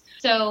 months.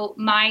 So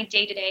my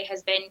day-to-day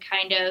has been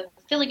kind of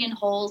filling in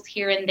holes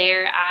here and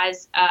there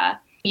as I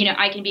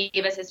can be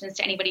of assistance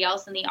to anybody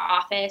else in the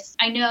office.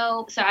 I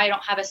know, so I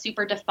don't have a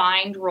super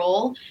defined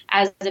role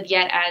as of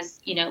yet as,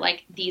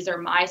 these are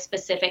my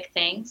specific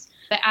things.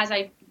 But as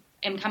I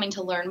am coming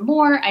to learn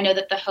more, I know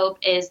that the hope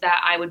is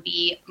that I would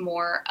be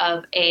more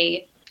of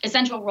a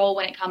essential role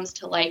when it comes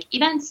to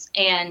events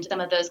and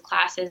some of those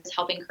classes,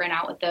 helping Corinne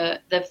out with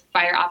the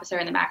Fire Officer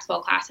and the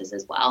Maxwell classes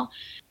as well.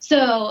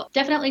 So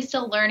definitely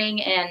still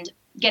learning and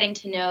getting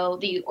to know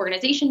the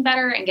organization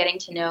better and getting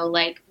to know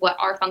what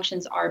our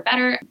functions are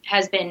better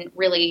has been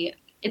really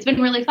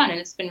fun, and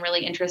it's been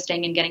really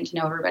interesting, and getting to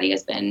know everybody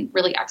has been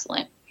really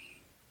excellent.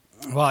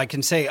 Well, I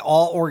can say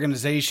all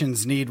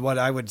organizations need what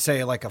I would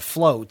say like a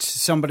float,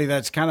 somebody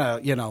that's kind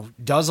of,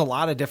 does a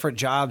lot of different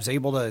jobs,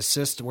 able to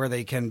assist where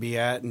they can be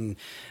at, and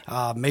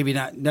maybe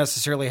not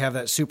necessarily have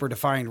that super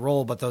defined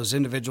role, but those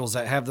individuals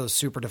that have those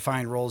super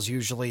defined roles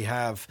usually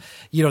have,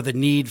 the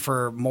need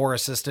for more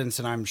assistance.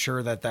 And I'm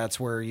sure that that's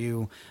where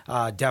you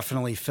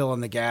definitely fill in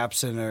the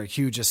gaps and are a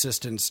huge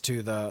assistance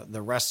to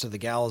the rest of the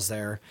gals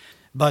there.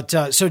 But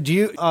so do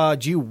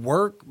you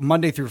work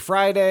Monday through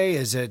Friday?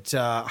 Is it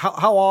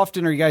how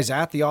often are you guys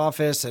at the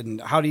office,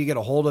 and how do you get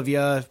a hold of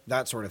you?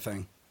 That sort of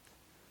thing.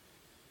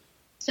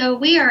 So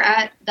we are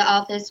at the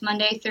office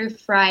Monday through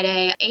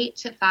Friday, 8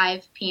 to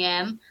 5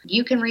 p.m.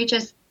 You can reach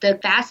us. The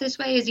fastest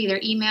way is either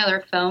email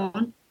or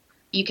phone.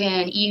 You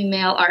can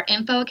email our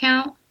info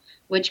account,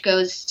 which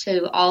goes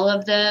to all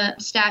of the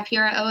staff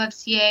here at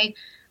OFCA,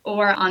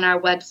 or on our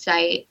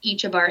website.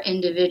 Each of our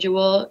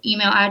individual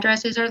email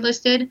addresses are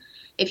listed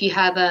if you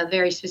have a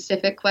very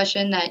specific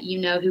question that you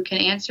know who can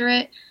answer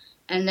it.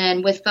 And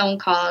then with phone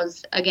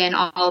calls, again,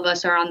 all of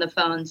us are on the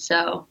phone,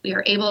 so we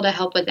are able to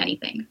help with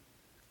anything.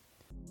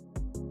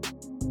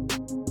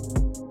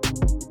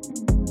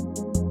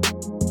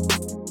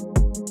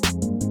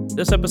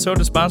 This episode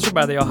is sponsored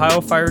by the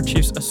Ohio Fire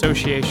Chiefs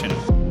Association.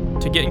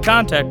 To get in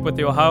contact with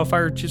the Ohio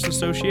Fire Chiefs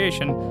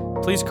Association,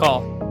 please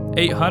call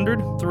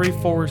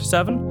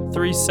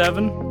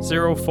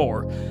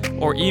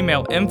 800-347-3704 or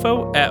email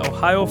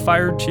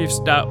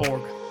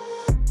info@ohiofirechiefs.org.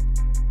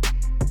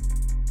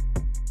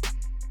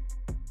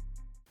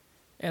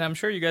 And I'm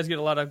sure you guys get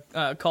a lot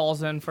of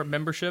calls in for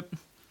membership.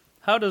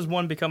 How does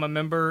one become a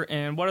member,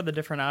 and what are the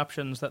different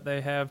options that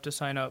they have to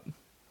sign up?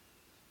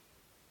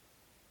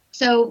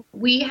 So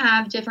we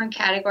have different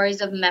categories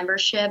of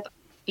membership.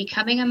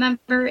 Becoming a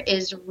member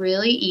is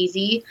really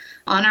easy.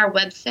 On our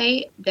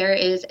website, there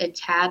is a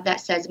tab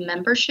that says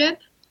membership.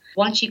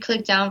 Once you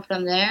click down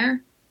from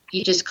there,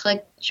 you just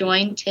click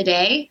join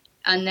today.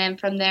 And then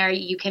from there,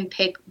 you can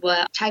pick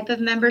what type of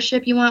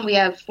membership you want. We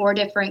have 4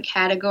 different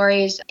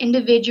categories: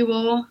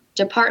 individual,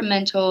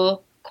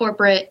 departmental,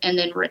 corporate, and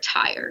then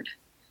retired.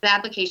 The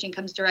application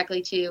comes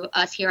directly to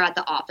us here at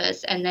the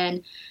office. And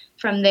then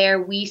from there,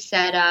 we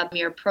set up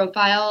your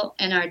profile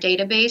in our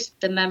database.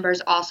 The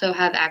members also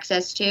have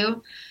access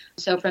to.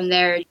 So from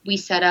there, we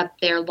set up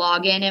their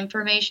login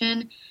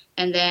information.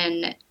 And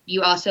then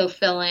you also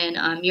fill in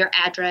your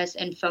address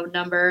and phone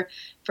number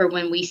for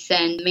when we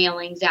send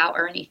mailings out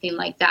or anything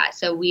like that.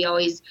 So we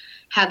always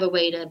have a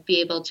way to be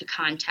able to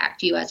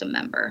contact you as a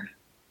member.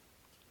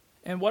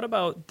 And what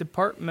about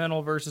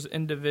departmental versus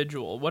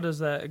individual? What does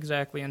that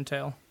exactly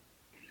entail?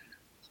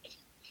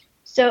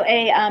 So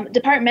a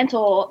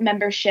departmental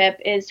membership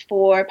is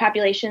for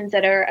populations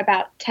that are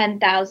about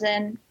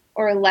 10,000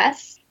 or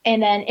less,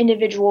 and then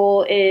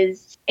individual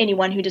is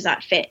anyone who does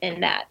not fit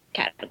in that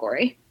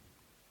category.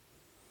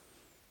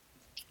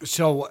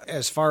 So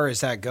as far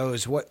as that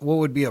goes, what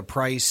would be a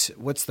price?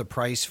 What's the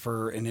price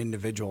for an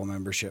individual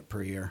membership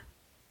per year?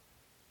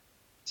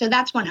 So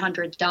that's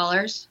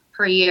 $100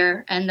 per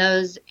year, and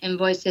those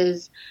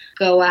invoices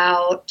go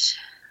out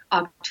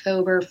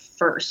October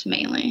 1st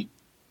mainly.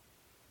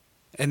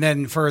 And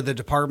then for the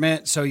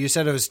department, so you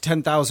said it was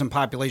 10,000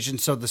 population.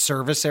 So the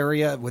service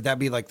area, would that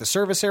be like the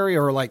service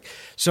area, or like,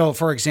 so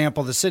for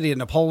example, the city of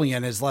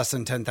Napoleon is less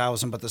than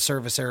 10,000, but the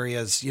service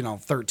area is,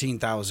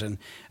 13,000.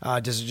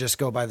 Does it just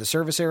go by the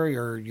service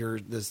area or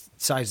the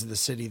size of the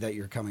city that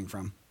you're coming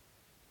from?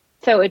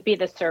 So it'd be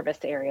the service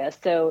area.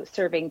 So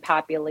serving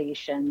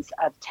populations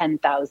of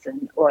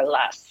 10,000 or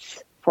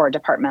less for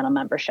departmental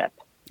membership.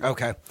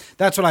 Okay.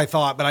 That's what I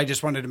thought, but I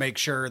just wanted to make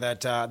sure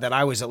that that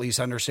I was at least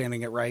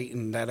understanding it right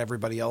and that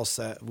everybody else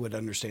would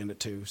understand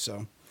it too.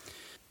 So,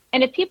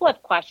 and if people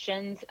have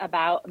questions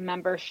about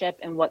membership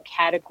and what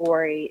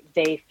category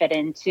they fit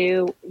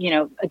into,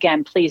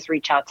 again, please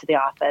reach out to the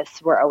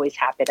office. We're always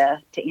happy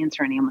to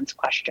answer anyone's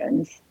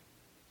questions.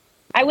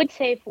 I would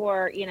say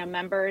for,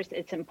 members,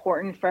 it's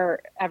important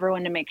for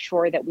everyone to make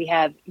sure that we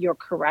have your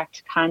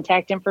correct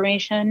contact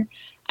information.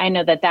 I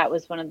know that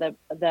was one of the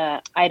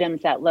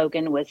items that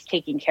Logan was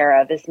taking care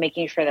of, is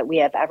making sure that we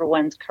have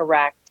everyone's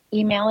correct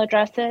email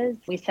addresses.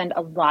 We send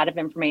a lot of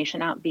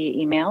information out via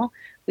email.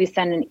 We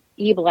send an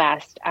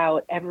e-blast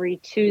out every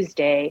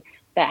Tuesday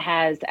that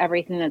has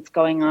everything that's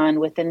going on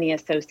within the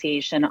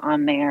association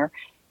on there.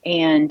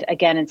 And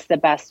again, it's the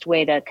best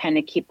way to kind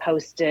of keep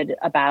posted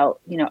about,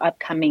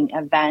 upcoming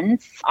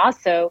events.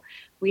 Also,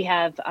 we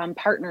have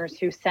partners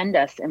who send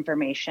us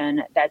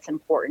information that's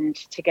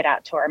important to get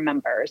out to our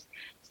members.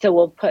 So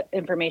we'll put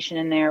information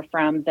in there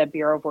from the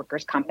Bureau of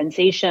Workers'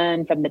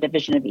 Compensation, from the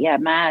Division of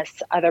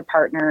EMS, other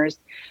partners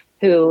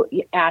who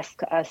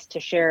ask us to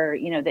share,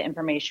 the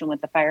information with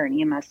the fire and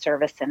EMS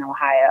service in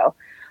Ohio.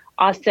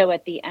 Also,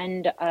 at the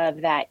end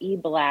of that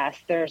e-blast,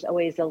 there's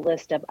always a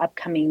list of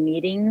upcoming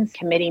meetings,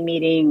 committee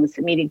meetings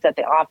at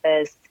the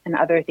office, and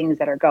other things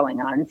that are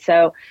going on.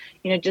 So,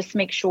 just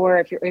make sure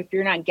if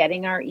you're not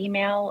getting our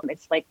email,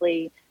 it's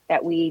likely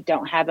that we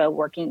don't have a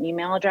working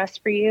email address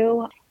for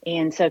you.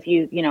 And so if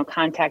you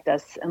contact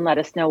us and let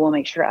us know, we'll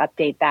make sure to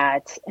update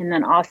that. And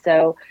then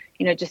also,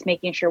 just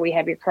making sure we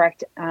have your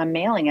correct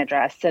mailing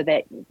address so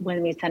that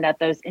when we send out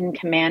those In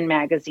Command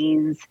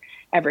magazines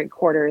every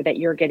quarter, that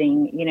you're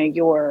getting,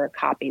 your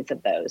copies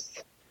of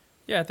those.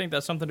 Yeah, I think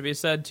that's something to be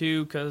said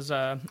too, because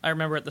I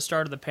remember at the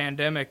start of the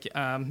pandemic,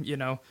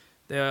 the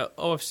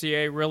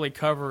OFCA really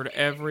covered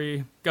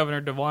every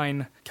Governor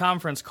DeWine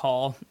conference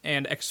call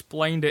and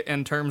explained it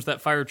in terms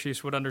that fire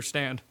chiefs would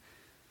understand.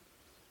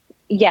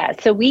 Yeah,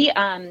 so we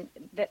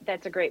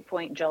That's a great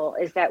point, Joel,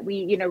 is that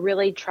we,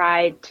 really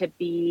tried to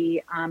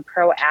be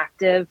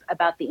proactive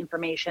about the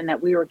information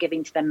that we were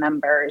giving to the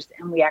members.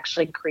 And we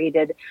actually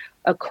created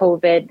a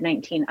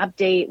COVID-19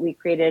 update. We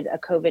created a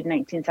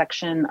COVID-19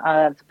 section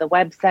of the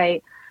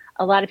website.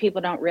 A lot of people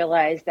don't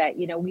realize that,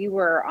 we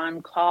were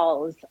on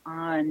calls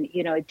on,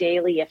 a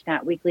daily, if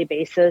not weekly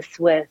basis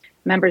with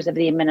members of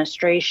the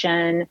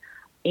administration.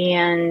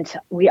 And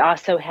we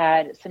also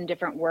had some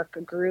different work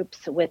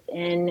groups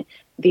within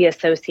the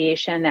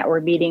association that were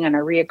meeting on a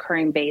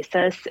reoccurring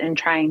basis and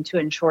trying to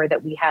ensure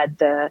that we had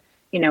the,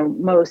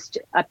 most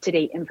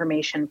up-to-date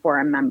information for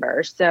our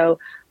members. So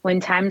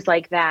when times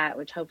like that,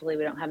 which hopefully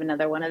we don't have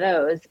another one of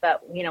those,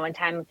 but, when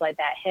times like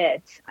that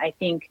hit, I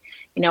think,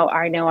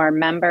 I know our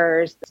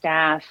members,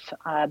 staff,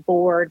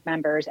 board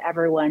members,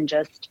 everyone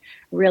just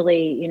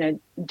really,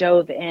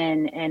 dove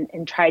in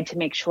and tried to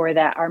make sure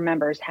that our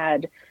members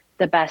had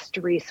the best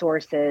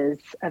resources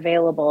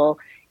available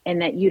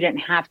and that you didn't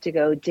have to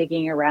go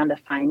digging around to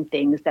find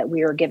things, that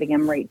we were giving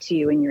them right to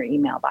you in your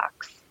email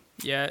box.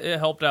 Yeah, it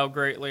helped out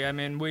greatly. I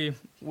mean, we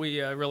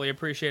really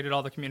appreciated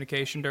all the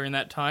communication during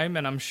that time,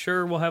 and I'm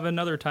sure we'll have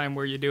another time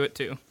where you do it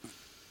too.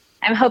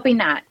 I'm hoping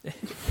not.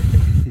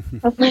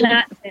 Hopefully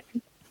not.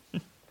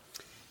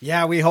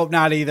 Yeah, we hope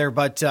not either,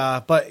 but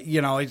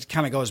it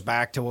kind of goes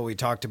back to what we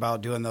talked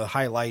about, doing the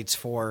highlights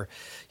for,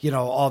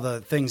 all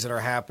the things that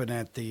are happening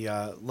at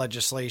the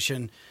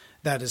legislation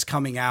that is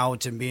coming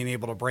out and being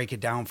able to break it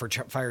down for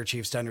fire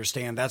chiefs to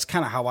understand. That's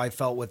kind of how I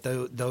felt with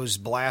those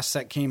blasts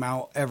that came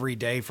out every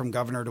day from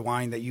Governor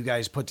DeWine that you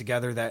guys put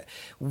together, that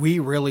we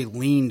really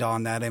leaned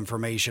on that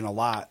information a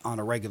lot on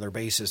a regular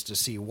basis to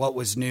see what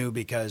was new,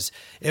 because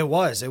it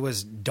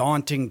was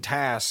daunting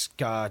task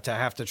to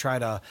have to try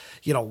to,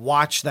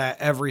 watch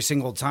that every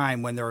single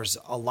time when there was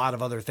a lot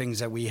of other things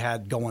that we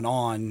had going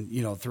on,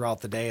 throughout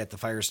the day at the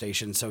fire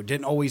station. So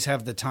didn't always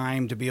have the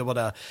time to be able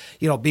to,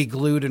 be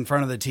glued in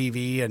front of the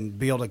TV and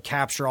be able to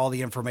capture all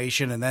the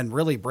information and then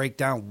really break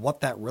down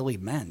what that really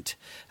meant.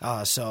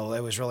 So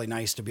it was really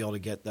nice to be able to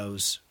get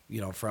those,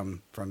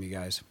 from you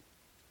guys.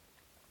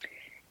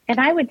 And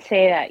I would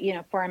say that,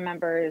 for our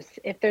members,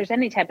 if there's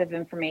any type of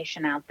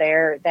information out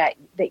there that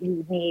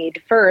you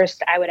need,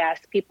 first, I would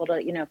ask people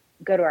to,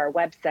 go to our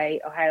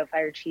website,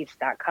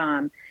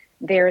 ohiofirechiefs.com.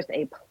 There's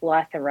a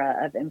plethora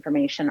of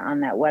information on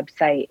that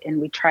website,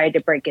 and we tried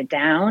to break it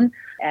down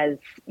as,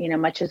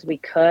 much as we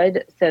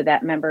could so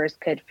that members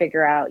could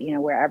figure out,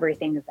 where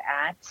everything's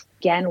at.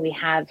 Again, we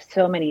have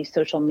so many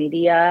social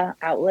media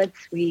outlets.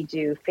 We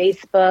do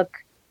Facebook,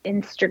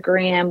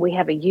 Instagram, we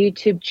have a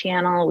YouTube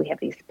channel, we have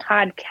these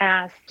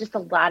podcasts, just a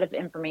lot of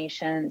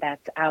information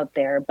that's out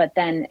there. But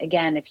then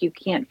again, if you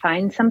can't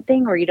find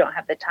something or you don't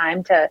have the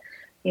time to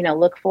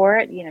look for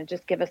it,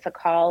 just give us a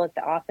call at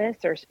the office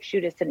or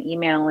shoot us an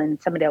email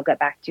and somebody will get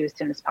back to you as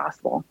soon as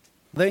possible.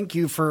 Thank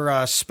you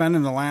for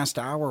spending the last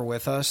hour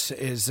with us.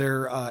 Is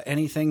there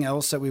anything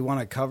else that we want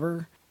to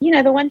cover?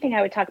 The one thing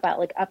I would talk about,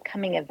 like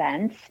upcoming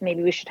events,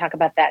 maybe we should talk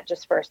about that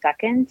just for a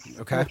second.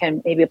 Okay. We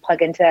can maybe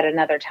plug into that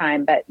another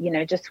time, but,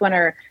 just want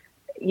to,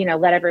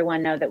 let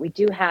everyone know that we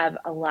do have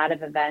a lot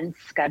of events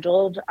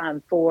scheduled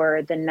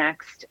for the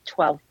next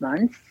 12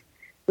 months.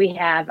 We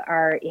have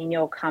our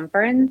annual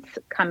conference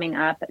coming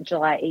up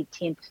July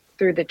 18th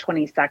through the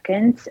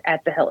 22nd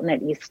at the Hilton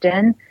at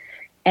Easton.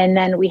 And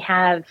then we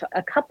have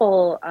a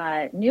couple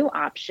new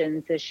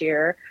options this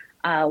year.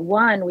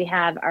 One, we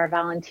have our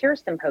volunteer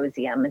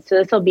symposium. And so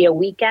this will be a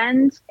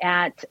weekend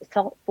at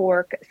Salt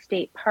Fork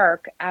State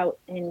Park out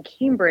in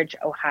Cambridge,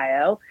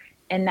 Ohio.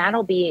 And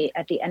that'll be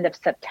at the end of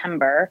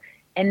September.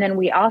 And then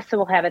we also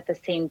will have at the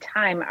same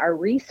time our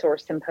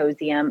resource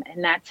symposium.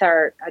 And that's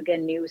our,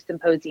 again, new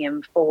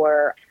symposium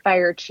for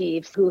fire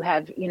chiefs who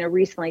have,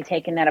 recently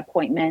taken that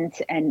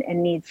appointment and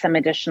need some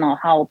additional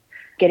help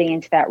getting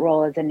into that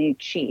role as a new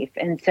chief.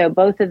 And so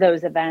both of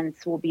those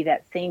events will be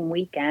that same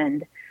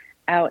weekend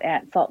out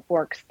at Salt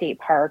Fork State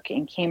Park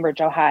in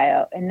Cambridge,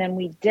 Ohio. And then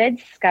we did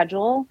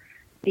schedule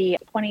the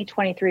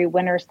 2023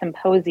 Winter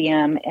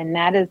Symposium, and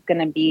that is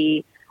going to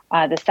be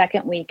the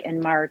second week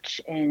in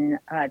March in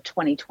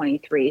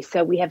 2023.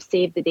 So we have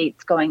saved the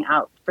dates going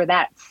out for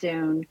that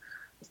soon.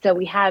 So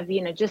we have,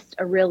 just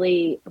a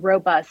really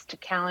robust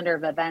calendar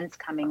of events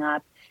coming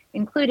up,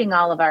 including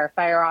all of our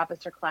fire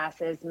officer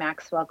classes,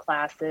 Maxwell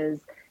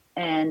classes,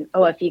 and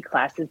OFE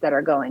classes that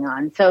are going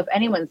on. So if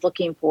anyone's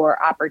looking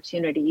for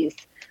opportunities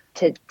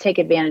to take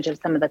advantage of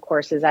some of the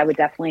courses, I would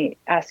definitely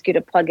ask you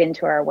to plug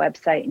into our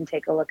website and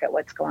take a look at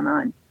what's going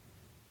on.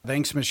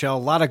 Thanks, Michelle. A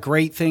lot of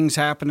great things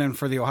happening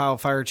for the Ohio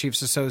Fire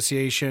Chiefs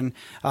Association.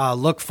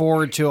 Look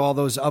forward to all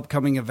those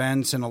upcoming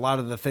events and a lot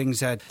of the things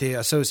that the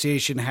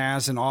association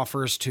has and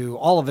offers to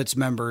all of its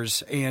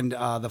members and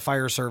the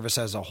fire service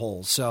as a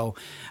whole. So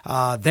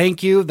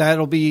thank you.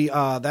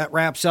 That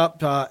wraps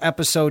up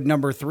episode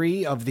number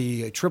 3 of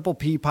the Triple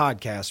P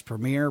podcast,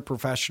 Premier,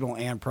 Professional,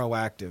 and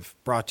Proactive,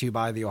 brought to you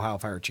by the Ohio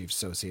Fire Chiefs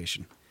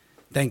Association.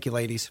 Thank you,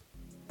 ladies.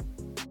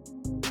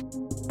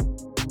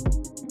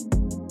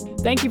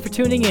 Thank you for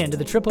tuning in to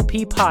the Triple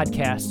P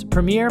podcast,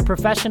 Premier,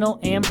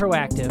 Professional, and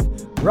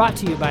Proactive, brought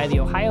to you by the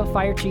Ohio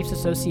Fire Chiefs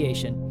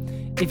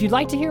Association. If you'd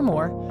like to hear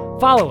more,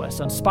 follow us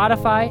on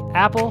Spotify,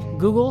 Apple,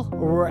 Google,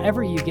 or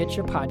wherever you get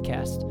your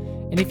podcast.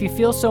 And if you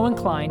feel so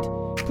inclined,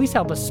 please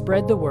help us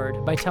spread the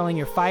word by telling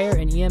your fire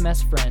and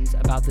EMS friends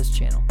about this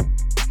channel.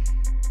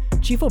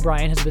 Chief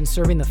O'Brien has been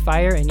serving the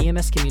fire and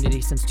EMS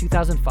community since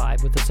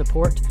 2005 with the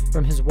support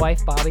from his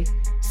wife, Bobby,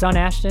 son,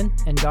 Ashton,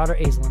 and daughter,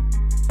 Aislinn.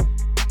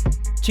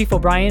 Chief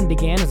O'Brien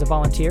began as a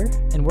volunteer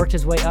and worked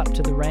his way up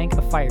to the rank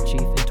of fire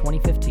chief in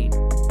 2015.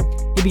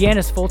 He began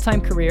his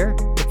full-time career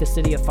with the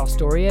city of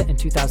Fostoria in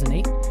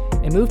 2008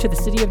 and moved to the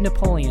city of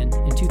Napoleon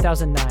in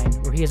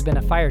 2009, where he has been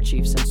a fire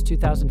chief since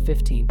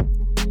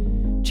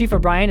 2015. Chief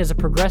O'Brien is a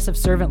progressive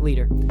servant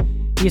leader.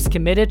 He is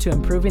committed to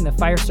improving the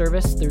fire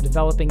service through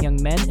developing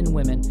young men and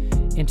women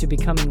into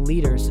becoming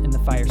leaders in the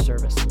fire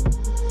service.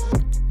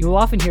 You will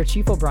often hear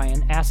Chief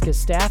O'Brien ask his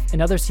staff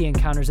and others he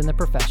encounters in the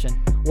profession,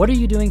 "What are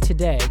you doing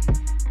today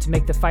to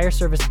make the fire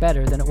service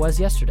better than it was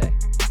yesterday?"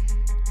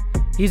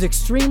 He's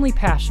extremely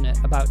passionate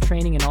about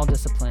training in all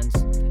disciplines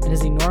and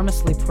is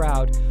enormously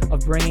proud of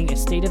bringing a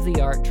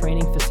state-of-the-art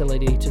training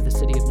facility to the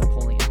city of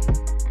Napoleon.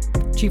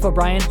 Chief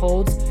O'Brien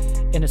holds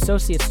an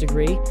associate's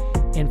degree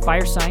in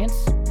fire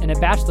science and a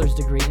bachelor's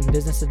degree in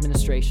business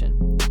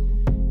administration.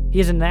 He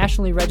is a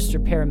nationally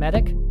registered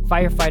paramedic,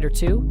 firefighter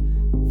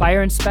 2,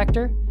 fire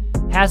inspector,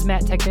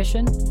 hazmat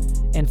technician,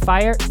 and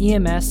fire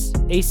EMS,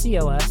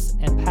 ACLS,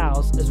 and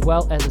PALS, as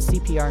well as a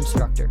CPR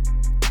instructor.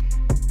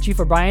 Chief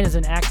O'Brien is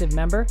an active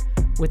member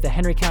with the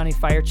Henry County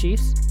Fire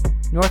Chiefs,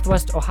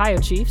 Northwest Ohio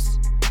Chiefs,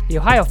 the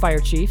Ohio Fire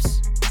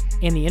Chiefs,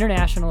 and the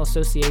International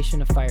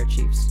Association of Fire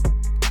Chiefs.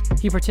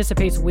 He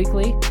participates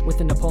weekly with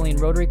the Napoleon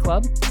Rotary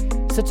Club,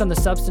 sits on the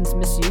Substance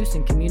Misuse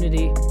and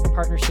Community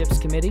Partnerships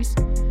Committees,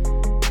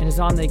 and is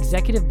on the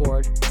executive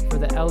board for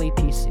the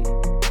LEPC.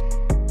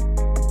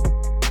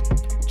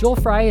 Joel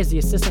Fry is the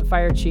Assistant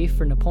Fire Chief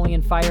for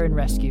Napoleon Fire and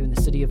Rescue in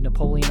the city of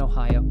Napoleon,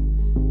 Ohio.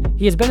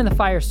 He has been in the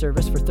fire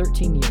service for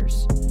 13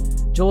 years.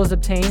 Joel has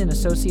obtained an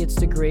associate's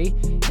degree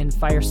in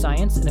fire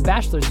science and a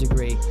bachelor's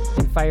degree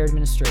in fire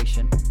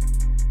administration.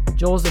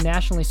 Joel is a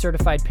nationally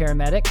certified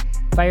paramedic,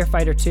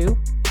 firefighter 2,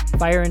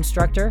 fire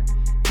instructor,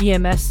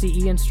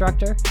 EMS-CE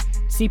instructor,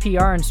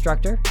 CPR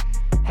instructor,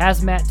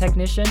 hazmat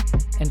technician,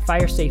 and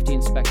fire safety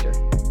inspector.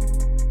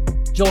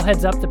 Joel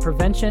heads up the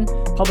Prevention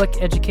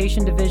Public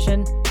Education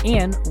Division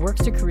and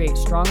works to create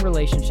strong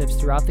relationships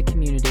throughout the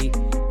community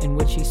in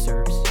which he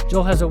serves.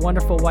 Joel has a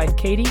wonderful wife,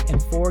 Katie,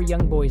 and 4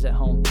 young boys at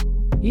home.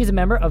 He is a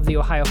member of the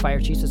Ohio Fire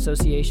Chiefs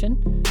Association,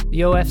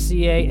 the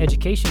OFCA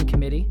Education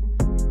Committee,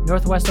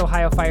 Northwest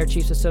Ohio Fire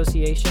Chiefs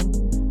Association,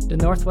 the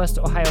Northwest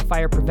Ohio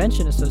Fire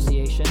Prevention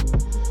Association,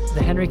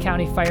 the Henry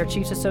County Fire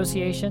Chiefs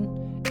Association,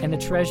 and the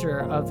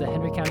treasurer of the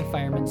Henry County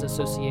Firemen's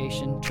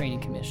Association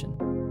Training Commission.